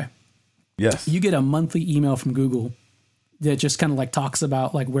Android guy. Yes. You get a monthly email from Google that just kind of like talks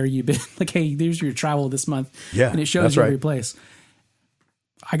about like where you've been. Like, hey, there's your travel this month. Yeah, and it shows you every place.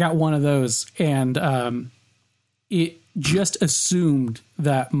 I got one of those, and it just assumed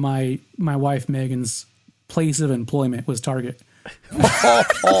that my wife Megan's place of employment was Target. If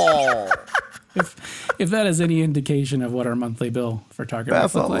that is any indication of what our monthly bill for Target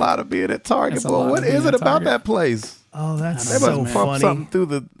that's a lot of being at Target. Boy, what is it about that place? Oh, that's they so must pump funny.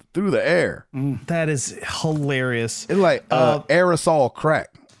 something through the air. That is hilarious. It's like aerosol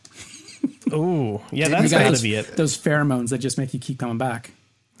crack. Ooh, yeah, that's got to be it. Those pheromones that just make you keep coming back.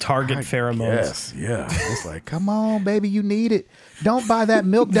 Target pheromones. Yes, yeah. It's like, come on, baby, you need it. Don't buy that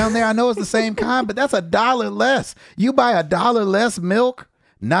milk down there. I know it's the same kind, but that's $1 less. You buy $1 less milk.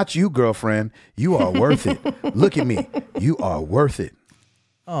 Not you, girlfriend. You are worth it. Look at me. You are worth it.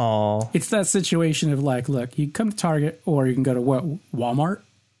 Oh, it's that situation of like, look, you can come to Target or you can go to Walmart.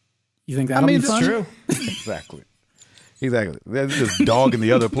 You think that'll be fun? True. Exactly. That's just dogging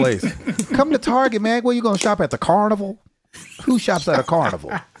the other place. Come to Target, man. Where you going to shop at the carnival? Who shops at a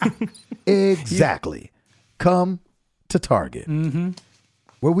carnival? Exactly. Come to Target,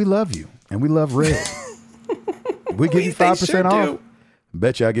 where we love you and we love red. We give you 5% off.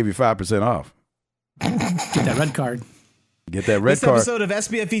 Bet you I'll give you 5% off. Get that red card. Get that red this card. This episode of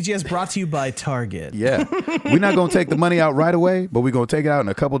SBF VGS brought to you by Target. Yeah. We're not going to take the money out right away, but we're going to take it out in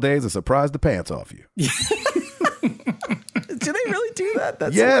a couple days and surprise the pants off you. Do they really do that?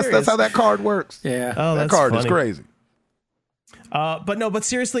 That's yes, hilarious. that's how that card works. Yeah. Oh, that card is crazy. But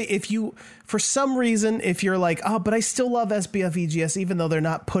seriously, if you, for some reason, if you're like, oh, but I still love SBF VGS, even though they're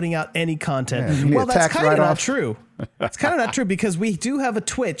not putting out any content. Well, that's kind of not true. It's kind of not true because we do have a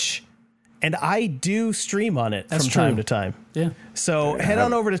Twitch and I do stream on it from time to time. Yeah. So head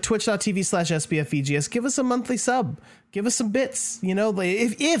on over to twitch.tv/SBFVGS. Give us a monthly sub. Give us some bits. You know,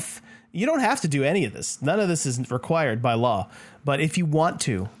 if you don't have to do any of this, none of this is required by law. But if you want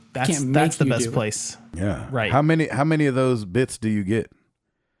to, that's the best place. Yeah. Right. How many of those bits do you get?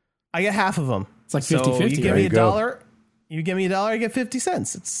 I get half of them. It's like 50-50. So you give me $1. You give me $1, I get 50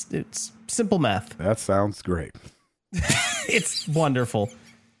 cents. It's simple math. That sounds great. It's wonderful.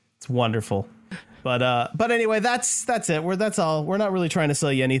 It's wonderful. But anyway, that's it. That's all. We're not really trying to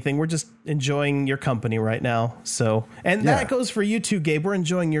sell you anything. We're just enjoying your company right now. So, and that goes for you too, Gabe. We're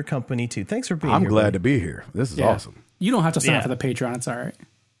enjoying your company too. Thanks for being here. I'm glad to be here. This is awesome. You don't have to sign up for the Patreon. It's all right.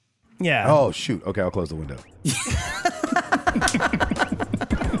 Yeah. Oh, shoot. Okay, I'll close the window.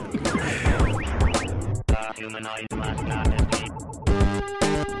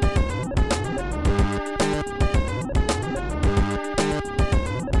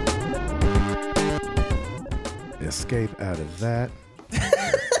 Escape out of that.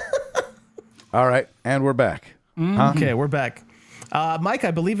 All right, and we're back. Okay, we're back. Mike,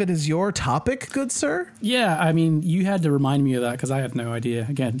 I believe it is your topic, good sir? Yeah, I mean, you had to remind me of that because I had no idea.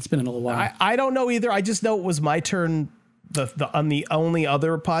 Again, it's been a little while. I don't know either. I just know it was my turn on the only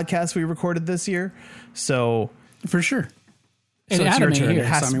other podcast we recorded this year. So for sure. And So it's Adam your ain't turn. here, It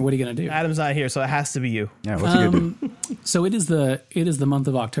has so I to- mean, what are you gonna do? Adam's not here, so it has to be you. Yeah, what's he gonna do? So it is the month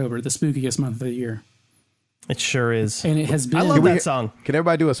of October, the spookiest month of the year, It sure is. and it has been. I love that song. Can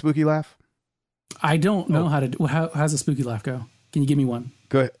everybody do a spooky laugh? I don't know how to do. How's a spooky laugh go? Can you give me one?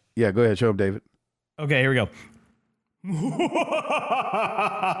 Go ahead. Yeah, go ahead. Show him, David. Okay, here we go.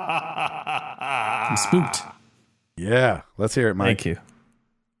 I'm spooked. Yeah, let's hear it, Mike. Thank you.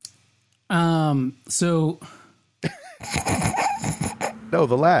 So No,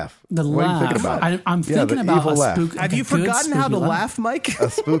 the laugh. the what laugh. are you thinking about? I'm Yeah, thinking the about evil a laugh. spook. Have you forgotten how to laugh, Mike? A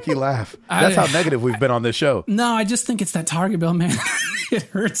spooky laugh. That's how negative we've been on this show. No, I just think it's that Target Bell, man. It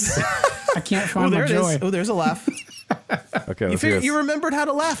hurts. I can't Oh, find there my it joy. is. Oh, there's a laugh. Okay, let's hear this. You remembered how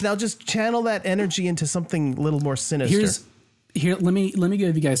to laugh. Now just channel that energy into something a little more sinister. Let me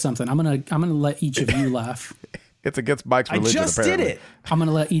give you guys something. I'm gonna let each of you laugh. It's against Mike's I religion, just apparently. did it. I'm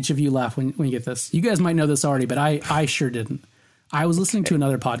gonna let each of you laugh when you get this. You guys might know this already, but I sure didn't. I was listening to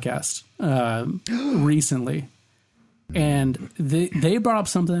another podcast recently, and they brought up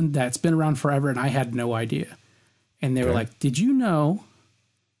something that's been around forever, and I had no idea. And they were like, "Did you know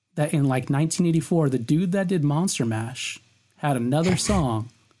that in like 1984, the dude that did Monster Mash had another song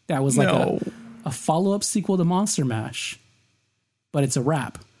that was like a follow-up sequel to Monster Mash, but it's a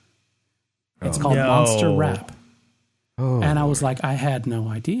rap. It's called Monster Rap." And I was like, I had no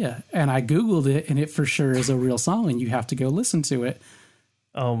idea. And I Googled it, and it for sure is a real song, and you have to go listen to it.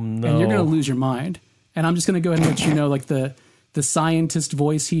 Oh, no. And you're going to lose your mind. And I'm just going to go ahead and let you know, like, the scientist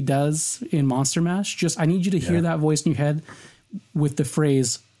voice he does in Monster Mash. Just, I need you to hear that voice in your head with the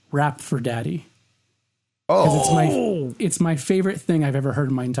phrase, "Rap for Daddy." Oh, It's my favorite thing I've ever heard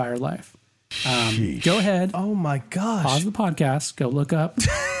in my entire life. Go ahead. Oh, my gosh. Pause the podcast. Go look up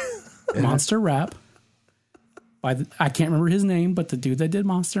Monster Rap. I can't remember his name, but the dude that did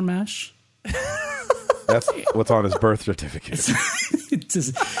Monster Mash. that's what's on his birth certificate.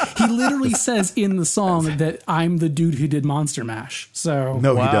 He literally says in the song that I'm the dude who did Monster Mash. So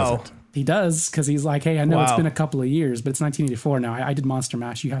No, Wow. he doesn't. he does, because he's like, hey, I know it's Wow. been a couple of years, but it's 1984 now. I did Monster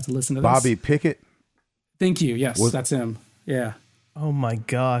Mash. You have to listen to this. Bobby Pickett. Thank you. Yes, that's him. Yeah. Oh, my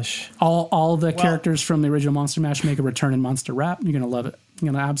gosh. All the characters from the original Monster Mash make a return in Monster Rap. You're going to love it.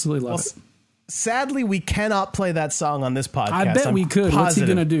 You're going to absolutely love it. Sadly, we cannot play that song on this podcast. I bet we could. What's he positive.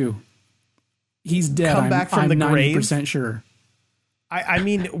 going to do? He's dead. Come back from I'm the 90% grave? sure. I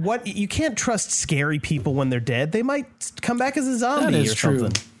mean, what? You can't trust scary people when they're dead. They might come back as a zombie That is or true.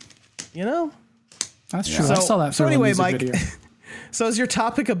 something. You know? That's true. I saw that. So from a anyway, music Mike, video. so is your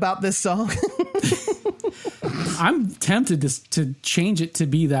topic about this song? I'm tempted to change it to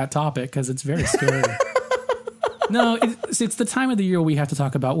be that topic because it's very scary. No, it's the time of the year we have to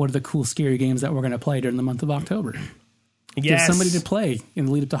talk about what are the cool scary games that we're going to play during the month of October. Yes. Give somebody to play in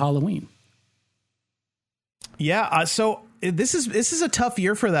the lead up to Halloween. Yeah. So this is a tough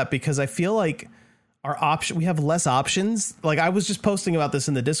year for that because I feel like we have less options. Like I was just posting about this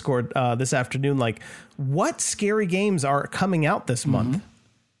in the Discord this afternoon. Like, what scary games are coming out this month?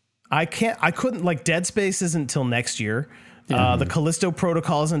 I couldn't, like, Dead Space isn't until next year. The Callisto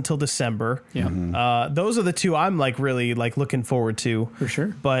Protocol isn't until December. Yeah. Those are the two I'm like really like looking forward to. For sure.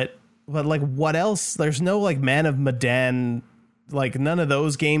 But like, what else? There's no like Man of Medan. Like none of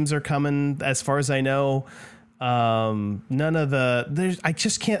those games are coming as far as I know. None of I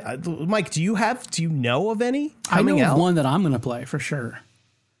just can't. Mike, do you know of any coming I know out? of one that I'm going to play for sure.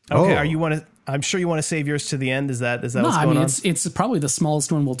 Okay. Oh. I'm sure you want to save yours to the end. Is that No, what's I going mean, on? it's probably the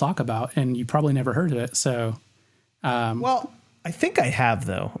smallest one we'll talk about, and you probably never heard of it. So, Well, I think I have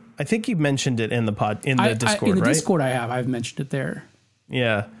though. I think you mentioned it in the Discord, in the right? Discord, I've mentioned it there.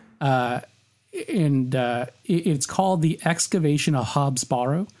 Yeah. And it's called The Excavation of Hobbs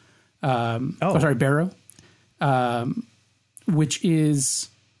Barrow. Barrow, which is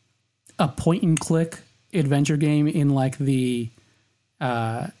a point and click adventure game in like the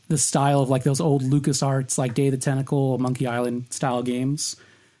style of like those old LucasArts, like Day of the Tentacle, Monkey Island style games.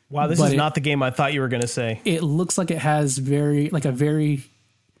 Wow, this is not the game I thought you were going to say. It looks like it has you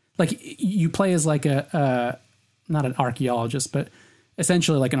play as like not an archaeologist, but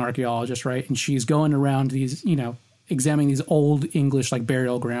essentially like an archaeologist, right? And she's going around these, examining these old English like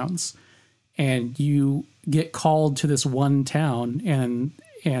burial grounds, and you get called to this one town, and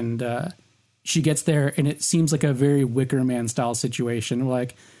she gets there, and it seems like a very Wicker Man style situation.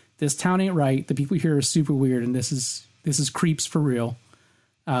 Like, this town ain't right. The people here are super weird, and this is creeps for real.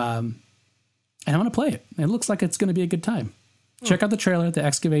 And I'm going to play it. It looks like it's going to be a good time. Check out the trailer, The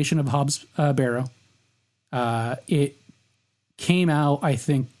Excavation of Hobbs Barrow. It came out, I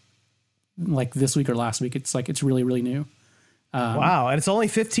think, like this week or last week. It's really, really new. Wow, and it's only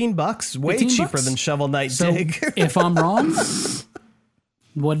 $15, way cheaper than Shovel Knight so Dig. If I'm wrong,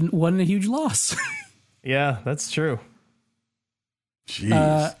 wasn't a huge loss. Yeah, that's true.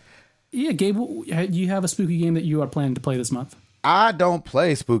 Jeez. Yeah, Gabe, you have a spooky game that you are planning to play this month? I don't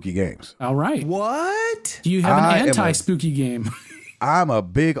play spooky games. All right. What? Do you have an anti-spooky game? I'm a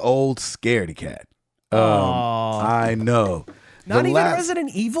big old scaredy cat. I know. Not even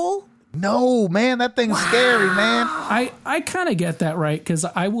Resident Evil? No, man, that thing's scary, man. I kind of get that, right? Because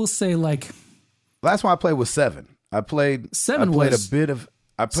I will say, like, last one I played was 7. I played a bit of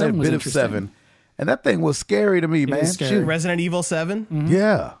 7, and that thing was scary to me, man. Scary. Resident Evil 7? Mm-hmm.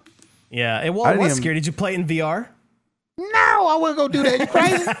 Yeah. Yeah, it was scary. Did you play it in VR? No, I wouldn't go do that. You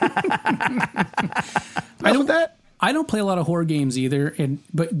crazy? I don't play a lot of horror games either,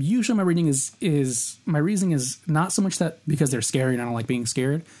 but usually my reasoning is not so much that because they're scary and I don't like being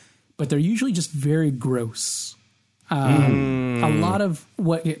scared, but they're usually just very gross. A lot of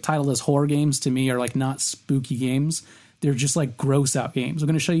what get titled as horror games to me are like not spooky games. They're just like gross out games. I'm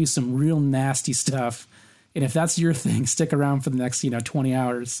going to show you some real nasty stuff, and if that's your thing, stick around for the next 20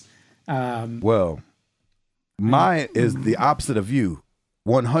 hours. Well, mine is the opposite of you.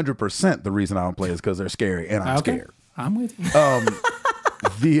 100% the reason I don't play is because they're scary and I'm scared. I'm with you.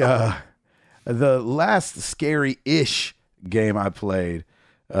 The last scary-ish game I played,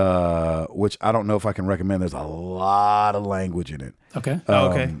 which I don't know if I can recommend. There's a lot of language in it. Okay.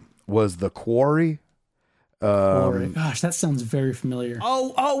 Was The Quarry. Gosh, that sounds very familiar.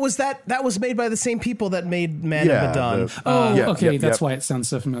 Was that was made by the same people that made Man of Medan? That's why it sounds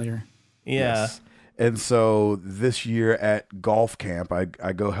so familiar. Yeah. Yes. And so this year at golf camp, I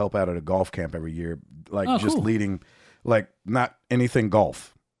go help out at a golf camp every year, leading, like not anything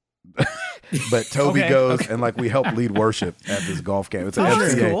golf, but Toby goes and like we help lead worship at this golf camp. It's an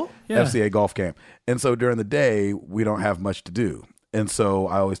FCA golf camp. And so during the day, we don't have much to do. And so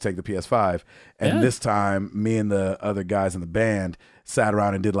I always take the PS5. And this time, me and the other guys in the band sat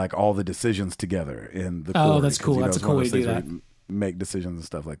around and did like all the decisions together in the quarry. That's cool. That's a cool way to do that. Make decisions and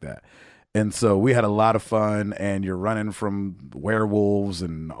stuff like that. And so we had a lot of fun, and you're running from werewolves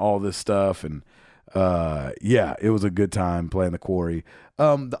and all this stuff. And it was a good time playing The Quarry.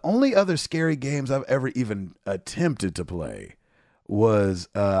 The only other scary games I've ever even attempted to play was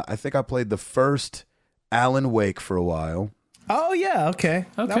I think I played the first Alan Wake for a while. Oh, yeah. Okay.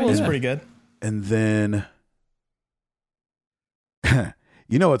 That one was pretty good. And then,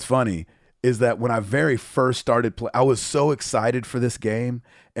 you know what's funny is that when I very first started playing, I was so excited for this game.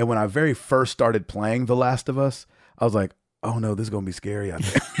 And when I very first started playing The Last of Us, I was like, oh no, this is going to be scary out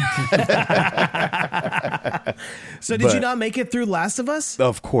there. So did you not make it through Last of Us?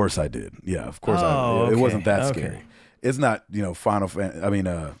 Of course I did. Yeah, of course I did. It wasn't that scary. It's not, Final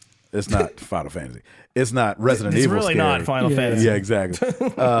Fantasy. It's not Final Fantasy. It's not Resident Evil. It's really scary. not Final Fantasy. Yeah, exactly.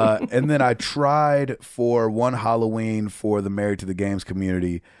 And then I tried for one Halloween for the Married to the Games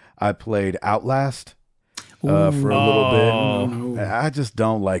community. I played Outlast for a little bit. I just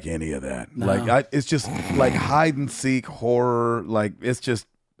don't like any of that. No. Like, it's just like hide and seek horror. Like, it's just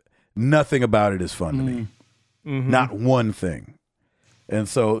nothing about it is fun to me. Mm-hmm. Not one thing. And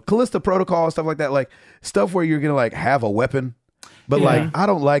so Callisto Protocol and stuff like that, like stuff where you're gonna like have a weapon, but like I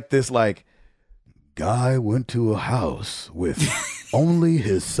don't like this. Like, guy went to a house with only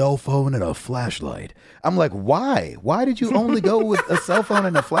his cell phone and a flashlight. I'm like, why? Why did you only go with a cell phone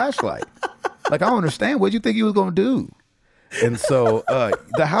and a flashlight? Like, I don't understand. What did you think you was going to do? And so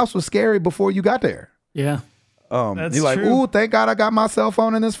the house was scary before you got there. Yeah. That's you're like, true. ooh, thank God I got my cell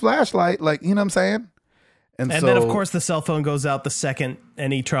phone and this flashlight. Like, you know what I'm saying? And so, then, of course, the cell phone goes out the second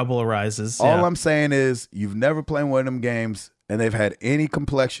any trouble arises. All I'm saying is you've never played one of them games and they've had any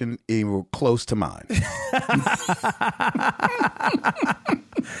complexion even close to mine.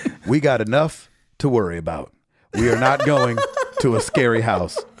 We got enough to worry about. We are not going to a scary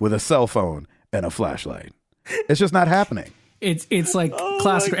house with a cell phone and a flashlight. It's just not happening. It's like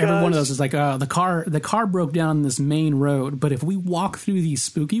classic. Every one of those is like the car broke down on this main road, but if we walk through these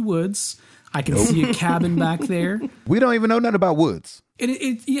spooky woods, I can see a cabin back there. We don't even know nothing about woods.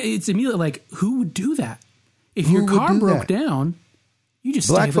 It's immediately like, who would do that? If your car broke down, you just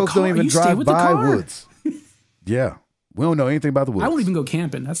Black stay folks the car. don't even drive by woods. Yeah. We don't know anything about the woods. I won't even go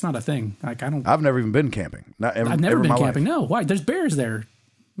camping. That's not a thing. Like, I've never even been camping. I've never been camping. No. Why? There's bears there.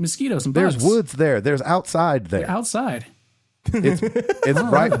 Mosquitoes and bugs. There's woods there. There's outside there. They're outside. It's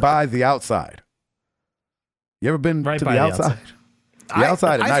right by the outside. You ever been to the outside? The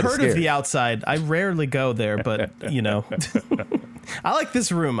outside at night I've is heard scary. of the outside. I rarely go there, but I like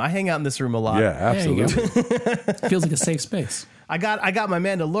this room. I hang out in this room a lot. Yeah, absolutely. Feels like a safe space. I got my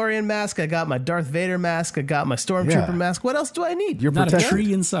Mandalorian mask. I got my Darth Vader mask. I got my Stormtrooper mask. What else do I need? You're Not protected. a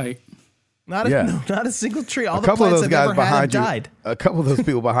tree in sight. Not a single tree. All A the couple of plants those I've guys ever had have behind you. died. A couple of those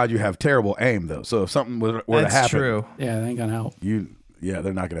people behind you have terrible aim, though. So if something were to That's happen, true. Yeah, that ain't gonna help.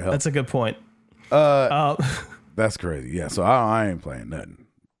 they're not going to help. That's a good point. That's crazy. Yeah. So I ain't playing nothing.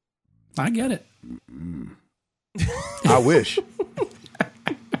 I get it. I wish.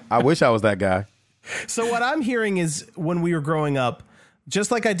 I wish I was that guy. So what I'm hearing is when we were growing up,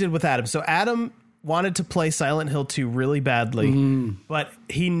 just like I did with Adam. So Adam wanted to play Silent Hill 2 really badly, but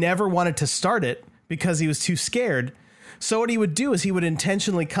he never wanted to start it because he was too scared. So what he would do is he would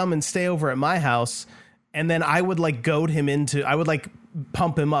intentionally come and stay over at my house, and then I would like goad him into, I would like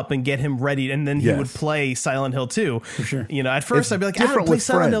pump him up and get him ready, and then he would play Silent Hill 2. For sure. You know, at first It's I'd be like, different Adam, play with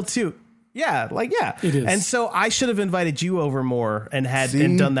Silent Hill friends. 2. Yeah, It is. And so I should have invited you over more and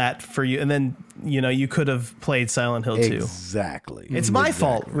and done that for you. And then, you know, you could have played Silent Hill 2. Exactly. It's my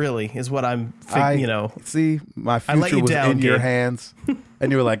fault, really, is what I'm you know. See, my I let future you was down, in your Gabe. hands,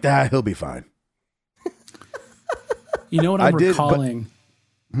 and you were like, he'll be fine. You know what I I'm did, but- recalling?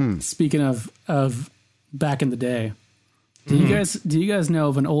 Speaking of back in the day, do you guys know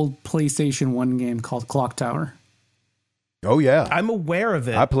of an old PlayStation 1 game called Clock Tower? Oh, yeah. I'm aware of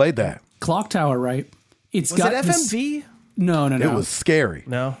it. I played that. Clock Tower, right? It's Was got it this- FMV? No. It was scary.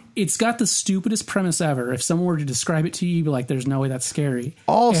 No. It's got the stupidest premise ever. If someone were to describe it to you, you'd be like, "There's no way that's scary."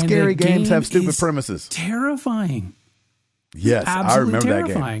 All And scary the games game have stupid is premises. Terrifying. Yes, I Absolutely remember that game.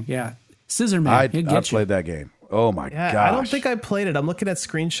 terrifying. Yeah, Scissor Man. I He'll get played you. that game. Oh my Yeah, gosh! I don't think I played it. I'm looking at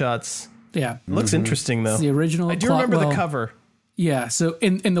screenshots. Yeah, Looks interesting, though. it's the original. I do Clock- remember well, the cover. Yeah. So,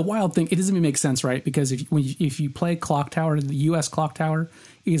 in the wild thing, it doesn't even make sense, right? Because if you play Clock Tower, the U.S. Clock Tower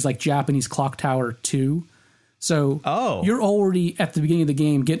is like Japanese Clock Tower 2. So you're already at the beginning of the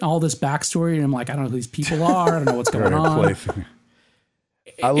game getting all this backstory, and I'm like, I don't know who these people are. I don't know what's going on. Playthrough.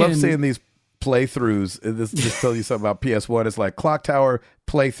 I love And- seeing these playthroughs. This just tells you something about PS1. It's like Clock Tower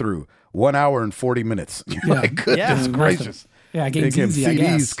playthrough, 1 hour and 40 minutes. You're like, goodness Yeah. gracious! Yeah, game's Again, easy, I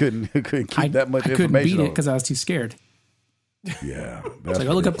guess. CDs couldn't keep that much I couldn't information. beat it on because I was too scared. yeah, It's like,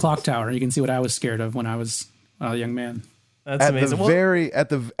 go look up Clock Tower, and you can see what I was scared of when I was a young man. That's at amazing. the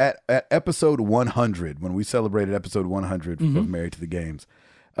Well, at episode 100, when we celebrated episode 100 of Married to the Games,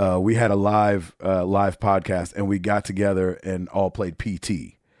 we had a live podcast, and we got together and all played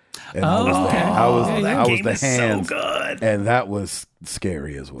PT. And I was the hands, so good. and that was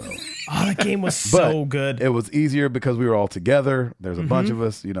scary as well. Oh, that game was But so good. It was easier because we were all together. There's a bunch of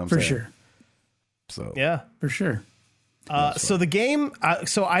us, you know what I'm For saying? sure. So Yeah. For sure. So the game,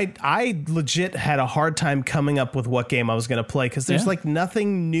 so I legit had a hard time coming up with what game I was going to play because there's like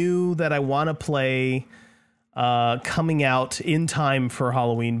nothing new that I want to play coming out in time for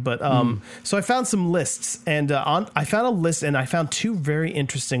Halloween. But so I found some lists, and I found a list, and I found two very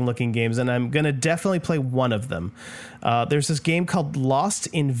interesting looking games, and I'm going to definitely play one of them. There's this game called Lost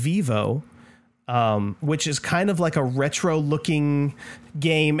in Vivo. Which is kind of like a retro looking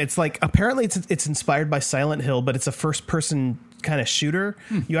game. It's like, apparently it's inspired by Silent Hill, but it's a first person kind of shooter.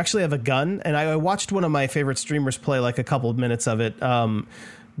 You actually have a gun. And I watched one of my favorite streamers play like a couple of minutes of it,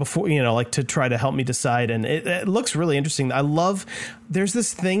 before, you know, like to try to help me decide. And it looks really interesting. There's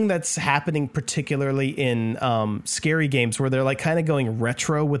this thing that's happening particularly in, scary games where they're like kind of going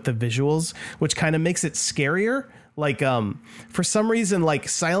retro with the visuals, which kind of makes it scarier. Like, for some reason, like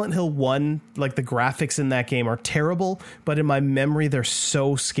Silent Hill 1, like the graphics in that game are terrible, but in my memory, they're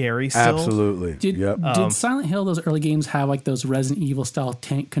so scary still. absolutely. Did Silent Hill, those early games, have like those Resident Evil style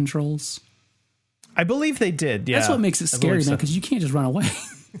tank controls? I believe they did, yeah. That's what makes it scary, man, because you can't just run away.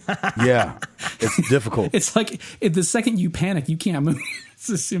 Yeah, it's difficult. It's like if the second you panic, you can't move. It's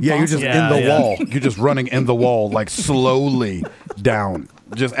just impossible. Yeah, you're just in the wall. You're just running in the wall, like slowly down,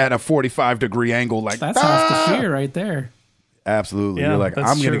 just at a 45-degree angle. Like That's half the fear right there. Absolutely. Yeah, You're like, that's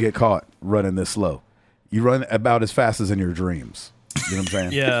I'm going to true. get caught running this slow. You run about as fast as in your dreams. You know what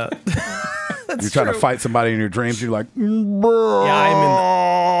I'm saying? Yeah. You're trying to fight somebody in your dreams. You're like,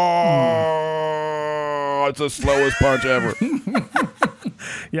 it's the slowest punch ever.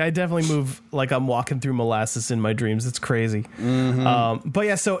 Yeah, I definitely move like I'm walking through molasses in my dreams. It's crazy. But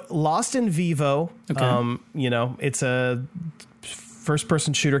yeah, so Lost in Vivo, you know, it's a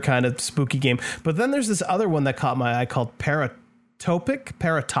first-person shooter kind of spooky game. But then there's this other one that caught my eye called Paratopic.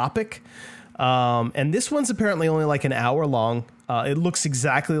 And this one's apparently only like an hour long. It looks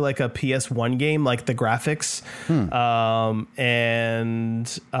exactly like a PS1 game, like the graphics.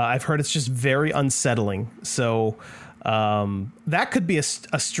 And I've heard it's just very unsettling. So That could be a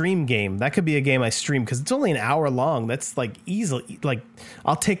stream game. That could be a game I stream because it's only an hour long. That's like easily, like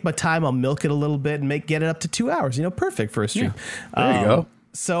I'll take my time, I'll milk it a little bit and get it up to 2 hours. Perfect for a stream. There you go.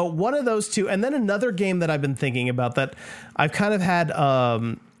 So one of those two, and then another game that I've been thinking about that I've kind of had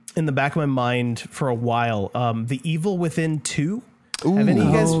in the back of my mind for a while. The Evil Within 2. Ooh. Have any of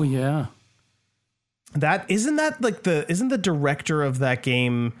you guys? Oh yeah. Isn't the director of that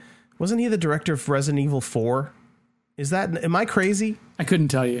game? Wasn't he the director of Resident Evil 4? Am I crazy? I couldn't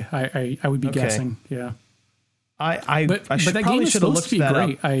tell you. I would be guessing. Yeah. But that game is supposed to be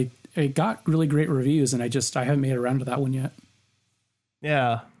great. It got really great reviews, and I haven't made it around to that one yet.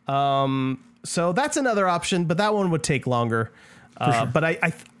 Yeah. So that's another option, but that one would take longer. Sure. But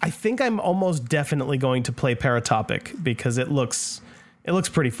I think I'm almost definitely going to play Paratopic because it looks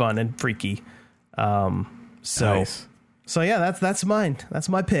pretty fun and freaky. Nice. So yeah, that's mine. That's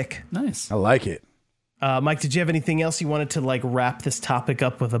my pick. Nice. I like it. Mike, did you have anything else you wanted to wrap this topic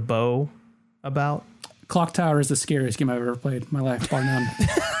up with a bow about? Clock Tower is the scariest game I've ever played in my life, bar none.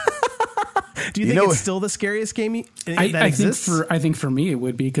 Do you think it's still the scariest game that exists? I think for me it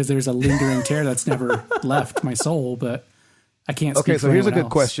would be because there's a lingering terror that's never left my soul, but I can't. Okay, so here's a good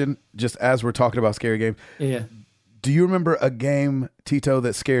else. question. Just as we're talking about scary games, yeah. Do you remember a game, Tito,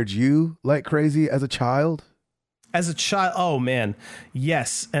 that scared you like crazy as a child? As a child, oh man,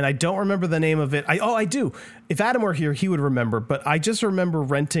 yes, and I don't remember the name of it. I do. If Adam were here, he would remember. But I just remember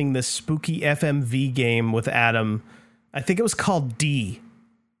renting this spooky FMV game with Adam. I think it was called D.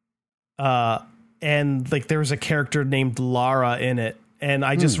 And there was a character named Lara in it, and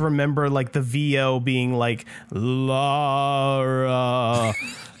I just remember the VO being Lara,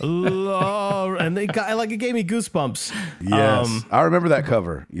 Lara, and it gave me goosebumps. Yes, I remember that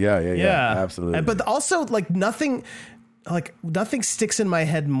cover. Yeah, absolutely. But also nothing sticks in my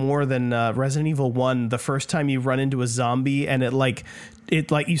head more than Resident Evil 1. The first time you run into a zombie and it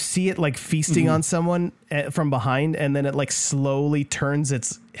you see it feasting on someone from behind, and then it slowly turns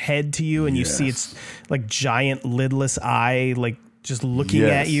its head to you, and you see its giant lidless eye just looking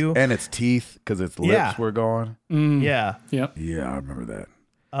at you, and its teeth because its lips were gone. Yeah. Yep. Yeah, I remember that.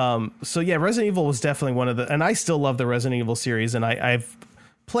 So yeah, Resident Evil was definitely one of the, and I still love the Resident Evil series, and I've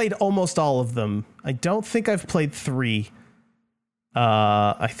played almost all of them. I don't think I've played 3.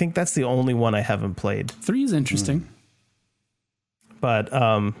 I think that's the only one I haven't played. 3 is interesting. But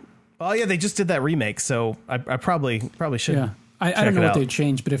oh yeah, they just did that remake, so I probably should. Yeah, I don't know what they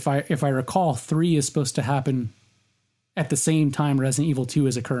changed, but if I recall, 3 is supposed to happen at the same time Resident Evil 2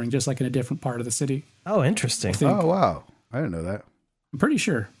 is occurring, just in a different part of the city. Oh, interesting. Oh wow, I didn't know that. I'm pretty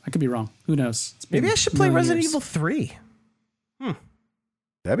sure. I could be wrong. Who knows? Maybe I should play Resident Evil 3.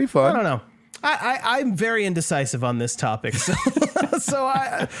 That'd be fun. I don't know. I'm very indecisive on this topic, so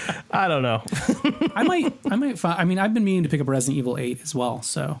I don't know. I might find, I've been meaning to pick up Resident Evil 8 as well.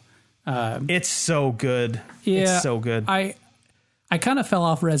 So it's so good. Yeah, it's so good. I kind of fell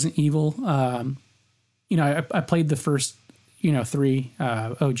off Resident Evil. I played the first 3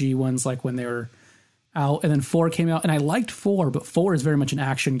 OG ones when they were out, and then 4 came out, and I liked 4, but 4 is very much an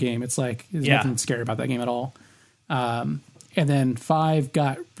action game. It's there's nothing scary about that game at all. And then 5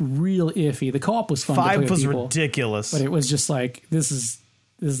 got real iffy. The co-op was fun. 5 was ridiculous, but it was just this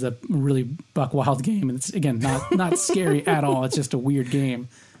is a really buck wild game, and it's again not scary at all. It's just a weird game.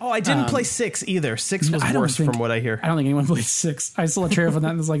 Oh, I didn't play 6 either. 6 was worse from what I hear. I don't think anyone played 6. I saw a trailer for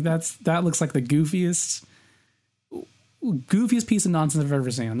that and was that looks like the goofiest piece of nonsense I've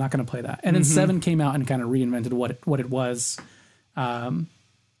ever seen. I'm not going to play that. And then 7 came out and kind of reinvented what it was. A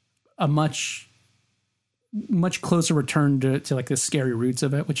much closer return to the scary roots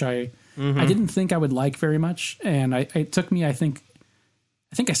of it, which I didn't think I would like very much. And it took me, I think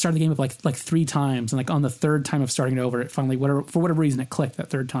I started the game up 3 times, and on the 3rd time of starting it over, it finally, for whatever reason, it clicked that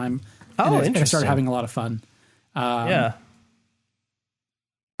 3rd time. And I started having a lot of fun. Yeah.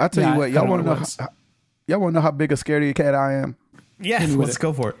 I'll tell you what, y'all want to know how big a scaredy cat I am? Yeah, let's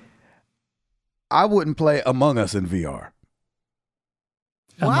go for it. I wouldn't play Among Us in VR.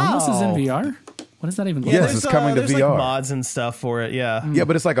 Among Us is in VR? What does that even look like? Yes, it's coming to VR. Mods and stuff for it, yeah. Yeah,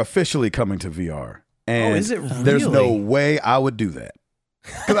 but it's officially coming to VR. And is it really? There's no way I would do that.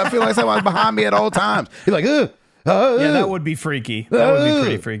 Because I feel like someone's behind me at all times. He's like, yeah, that would be freaky. That would be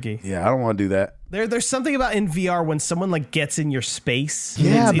pretty freaky. Yeah, I don't want to do that. There's something about in VR when someone gets in your space.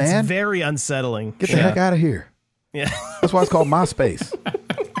 Yeah, man. It's very unsettling. Get the heck out of here. Yeah. That's why it's called my space.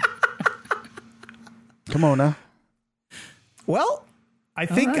 Come on now. Well, I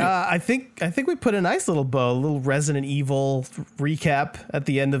think we put a nice little bow, a little Resident Evil recap at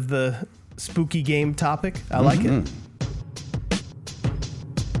the end of the spooky game topic. I like it.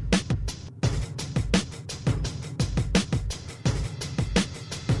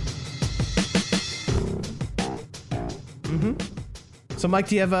 So, Mike,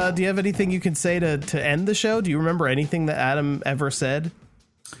 do you have anything you can say to end the show? Do you remember anything that Adam ever said?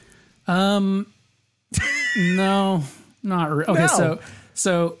 No, not really. Okay, No.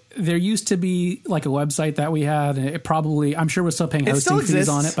 so there used to be like a website that we had. And it probably, I'm sure we're still paying hosting fees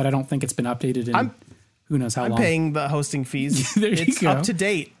on it, but I don't think it's been updated in who knows how long. I'm paying the hosting fees. It's up to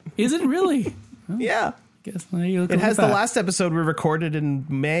date. Is it really? Yeah. Guess you It has the last episode we recorded in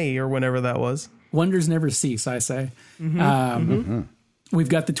May or whenever that was. Wonders never cease, I say. We've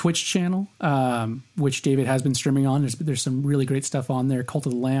got the Twitch channel, which David has been streaming on. There's some really great stuff on there. Cult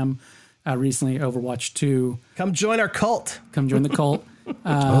of the Lamb, recently Overwatch 2. Come join our cult. Come join the cult.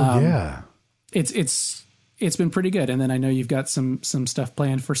 yeah. It's been pretty good. And then I know you've got some stuff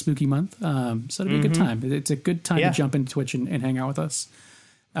planned for Spooky Month. So it'll be a good time. It's a good time to jump into Twitch and hang out with us.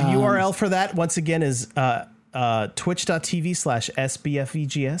 The URL for that, once again, is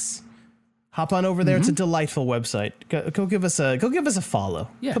twitch.tv/SBFVGS. Hop on over there. It's a delightful website. Go give us a follow.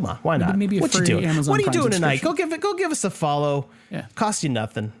 Yeah. Come on, why not? Maybe a what you free doing? Amazon What are you Prime doing tonight? subscription. Go give us a follow. Yeah. Cost you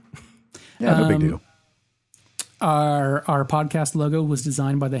nothing. Yeah, no big deal. Our podcast logo was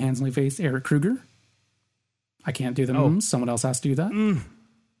designed by the handsomely faced Eric Kruger. I can't do the someone else has to do that.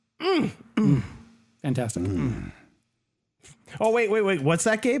 Fantastic. Oh, wait. What's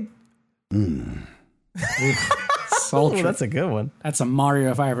that, Gabe? Sultry. Oh, that's a good one. That's a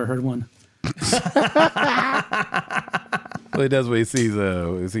Mario if I ever heard one. Well, he does when he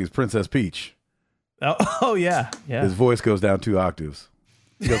sees Princess Peach. Oh yeah. His voice goes down 2 octaves.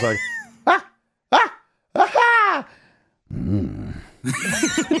 He goes like,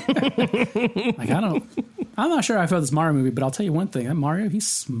 Like I'm not sure I felt this Mario movie, but I'll tell you one thing: that Mario, he's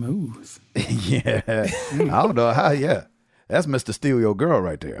smooth. yeah. I don't know how. Yeah, that's Mr. Steal Your Girl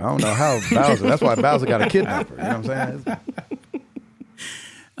right there. I don't know how Bowser. That's why Bowser got a kidnapper. You know what I'm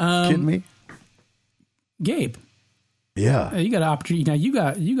saying? Kidding me? Gabe, Yeah. you got an opportunity. You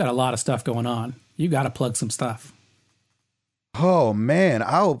got a lot of stuff going on. You got to plug some stuff. Oh man,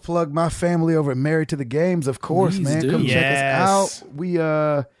 I'll plug my family over at Married to the Games, of course, Please man. do. Come check Yes. us out.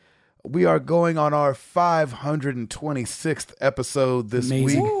 We are going on our 526th episode this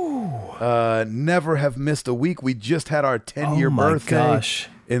Amazing. week. Never have missed a week. We just had our 10-year birthday gosh.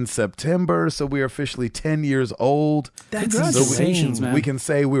 in September, so we are officially 10 years old. That's Congratulations, insane. man. We can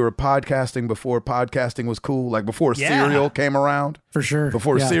say we were podcasting before podcasting was cool, like before Serial came around. For sure.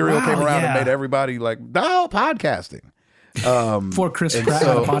 Before Yeah. Serial came Wow, around and yeah. made everybody like, no, podcasting. Before Chris and Pratt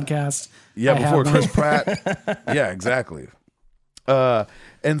so- had a podcast. Yeah, I before have Chris one. Pratt. Yeah, exactly.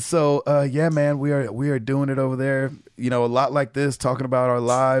 And so, yeah, man, we are doing it over there. You know, a lot like this, talking about our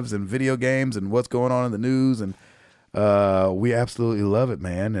lives and video games and what's going on in the news, and we absolutely love it,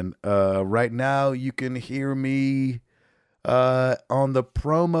 man. And right now, you can hear me on the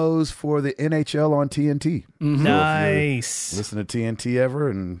promos for the NHL on TNT. Nice. Listen to TNT ever,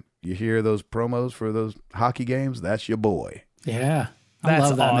 and you hear those promos for those hockey games. That's your boy. Yeah. I That's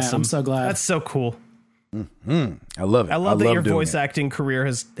love that, awesome. man. I'm so glad. That's so cool. I love it. I love that your doing voice it. acting career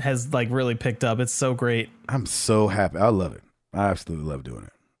has like really picked up. It's so great. I'm so happy. I love it. I absolutely love doing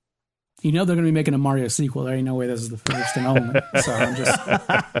it. You know they're going to be making a Mario sequel. There ain't no way this is the first and only. So I'm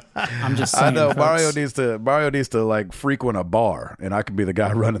just saying. I know folks. Mario needs to like frequent a bar, and I could be the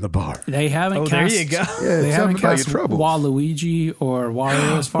guy running the bar. They haven't Oh, cast. there you go. Yeah, They tell haven't me about cast your troubles. Waluigi or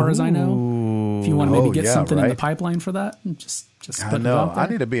Wario, as far as I know. If you want to maybe get something in the pipeline for that, just I put it know. out there. I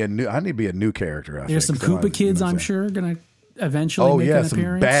need to be a new character. There's some Koopa kids, I'm sure, gonna eventually Oh make yeah, an some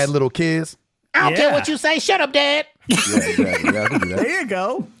appearance. bad little kids. I don't care what you say. Shut up, Dad. Yeah, exactly. Yeah, I can do that. There you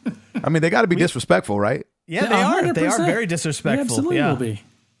go. I mean, they got to be disrespectful, right? Yeah, they are. They are 100%. very They disrespectful. absolutely Yeah. will be.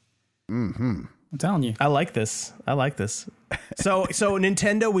 Mm-hmm. I'm telling you. I like this. So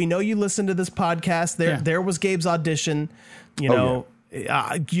Nintendo, we know you listen to this podcast. There was Gabe's audition. You know,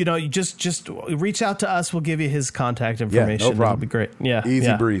 just reach out to us. We'll give you his contact information. no problem. It'll be great. Yeah, Easy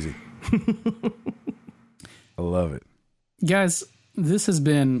yeah. breezy. I love it. Guys, this has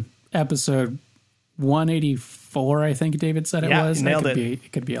been episode 184, I think David said it Yeah, was. you nailed it.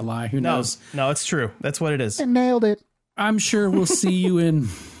 It could be a lie. Who No, knows? no, it's true. That's what it is. Nailed it. I'm sure we'll see you in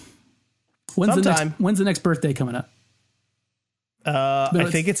when's Sometime. the next birthday coming up? I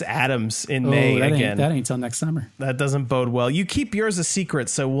think it's Adams in Oh, May that again. ain't until next summer. That doesn't bode well. You keep yours a secret,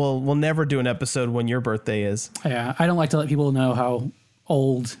 so we'll never do an episode when your birthday is. Yeah, I don't like to let people know how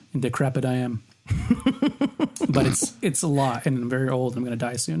old and decrepit I am. But it's a lot, and I'm very old. I'm going to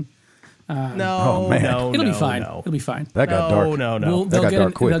die soon. No, man. no, It'll no, be fine. No. It'll be fine. That got dark. No. They'll got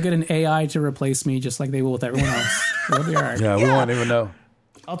dark quick. They'll get an AI to replace me, just like they will with everyone else. It'll be all right. Yeah, we won't even know.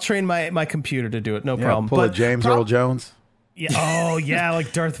 I'll train my computer to do it. No Yeah, problem. pull a James Earl Jones. Yeah, oh yeah,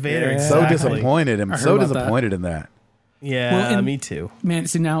 like Darth Vader. Yeah. So exactly. disappointed. I'm I heard so about that. disappointed in that. Yeah, me too. Man,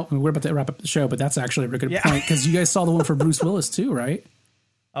 see, now we're about to wrap up the show, but that's actually a really good point because you guys saw the one for Bruce Willis too, right?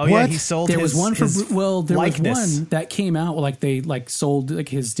 Oh yeah, he sold. There was one for there likeness. was one that came out like they sold like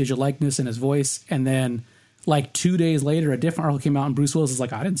his digital likeness and his voice, and then like 2 days later, a different article came out, and Bruce Willis is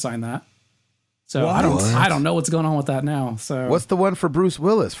like, I didn't sign that. So I don't know what's going on with that now. So what's the one for Bruce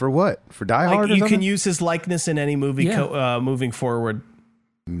Willis? For what? For Die Hard? Like, you can use his likeness in any movie moving forward.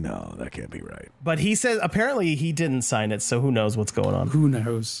 No, that can't be right. But he says apparently he didn't sign it, so who knows what's going on? Who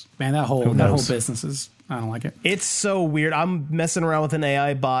knows, man? That whole business is. I don't like it. It's so weird. I'm messing around with an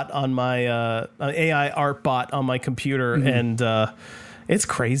AI bot on my AI art bot on my computer, and it's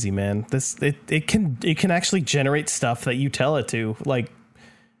crazy, man. It can actually generate stuff that you tell it to, like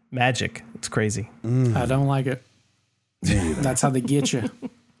magic. It's crazy. I don't like it. That's how they get you.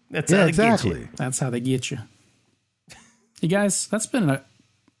 That's how they get you. That's how they get you. You guys, that's been a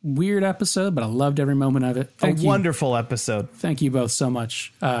weird episode, but I loved every moment of it. Wonderful episode. Thank you both so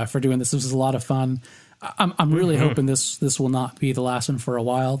much for doing this. This was a lot of fun. I'm really hoping this will not be the last one for a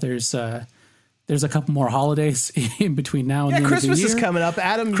while. There's a couple more holidays in between now and the end Christmas of the year. is coming up.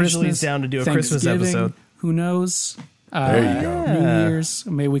 Adam usually is down to do a Christmas episode. Who knows? There you go. New Year's.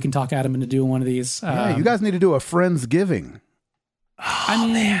 Maybe we can talk Adam into doing one of these. You guys need to do a Friendsgiving. I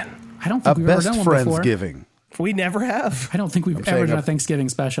mean, I don't think we've ever done one before. Friendsgiving. We never have. I don't think we've ever done a Thanksgiving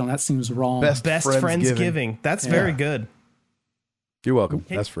special, and that seems wrong. Best Friendsgiving. That's very good. You're welcome.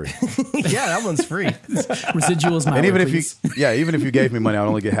 That's free. Yeah, that one's free. Residuals, and even if you gave me money, I'd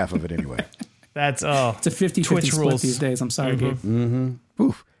only get half of it anyway. That's it's a 50-50 split rules these days. I'm sorry, Gabe. Mm-hmm.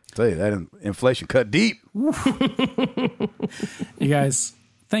 Oof. Tell you that inflation cut deep. You guys,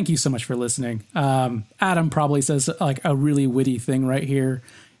 thank you so much for listening. Adam probably says like a really witty thing right here.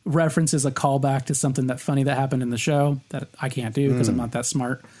 References a callback to something funny that happened in the show that I can't do because I'm not that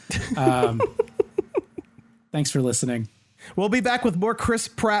smart. Thanks for listening. We'll be back with more Chris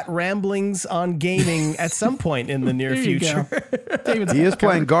Pratt ramblings on gaming at some point in the near future. He is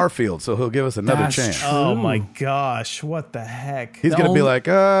playing Garfield, so he'll give us another chance. True. Oh my gosh, what the heck? He's going to be like,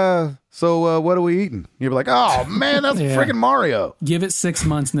 so what are we eating? You'll be like, oh man, that's freaking Mario. Give it 6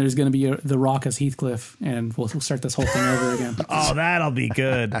 months and there's going to be The Rock as Heathcliff, and we'll start this whole thing over again. Oh, that'll be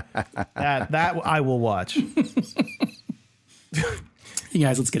good. that I will watch. You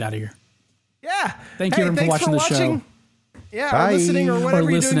guys, let's get out of here. Yeah. Thank you everyone for watching the show. Yeah, Bye. or listening or whatever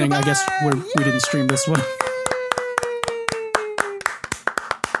or listening. You're doing. I guess we didn't stream this one.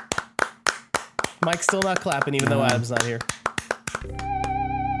 Mike's still not clapping, even though Adam's not here.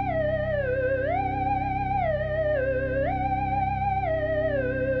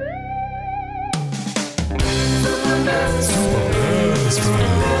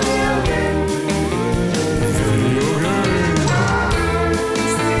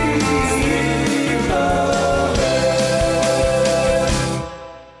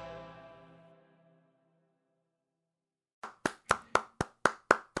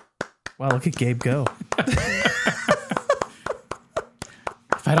 Wow, look at Gabe go.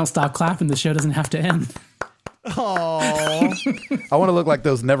 If I don't stop clapping, the show doesn't have to end. Oh, I want to look like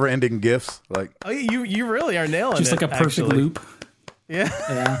those never-ending GIFs. Like, you really are nailing Just it. like a perfect loop.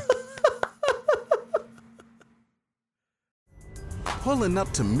 Yeah. Pulling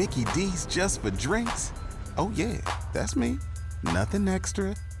up to Mickey D's just for drinks? Oh yeah, that's me. Nothing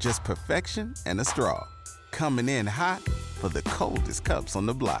extra, just perfection and a straw. Coming in hot for the coldest cups on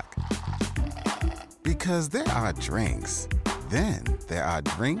the block. Because there are drinks. Then there are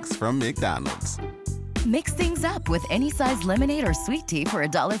drinks from McDonald's. Mix things up with any size lemonade or sweet tea for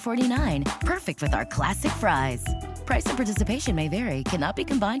 $1.49. Perfect with our classic fries. Price and participation may vary. Cannot be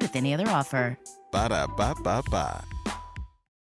combined with any other offer. Ba-da-ba-ba-ba.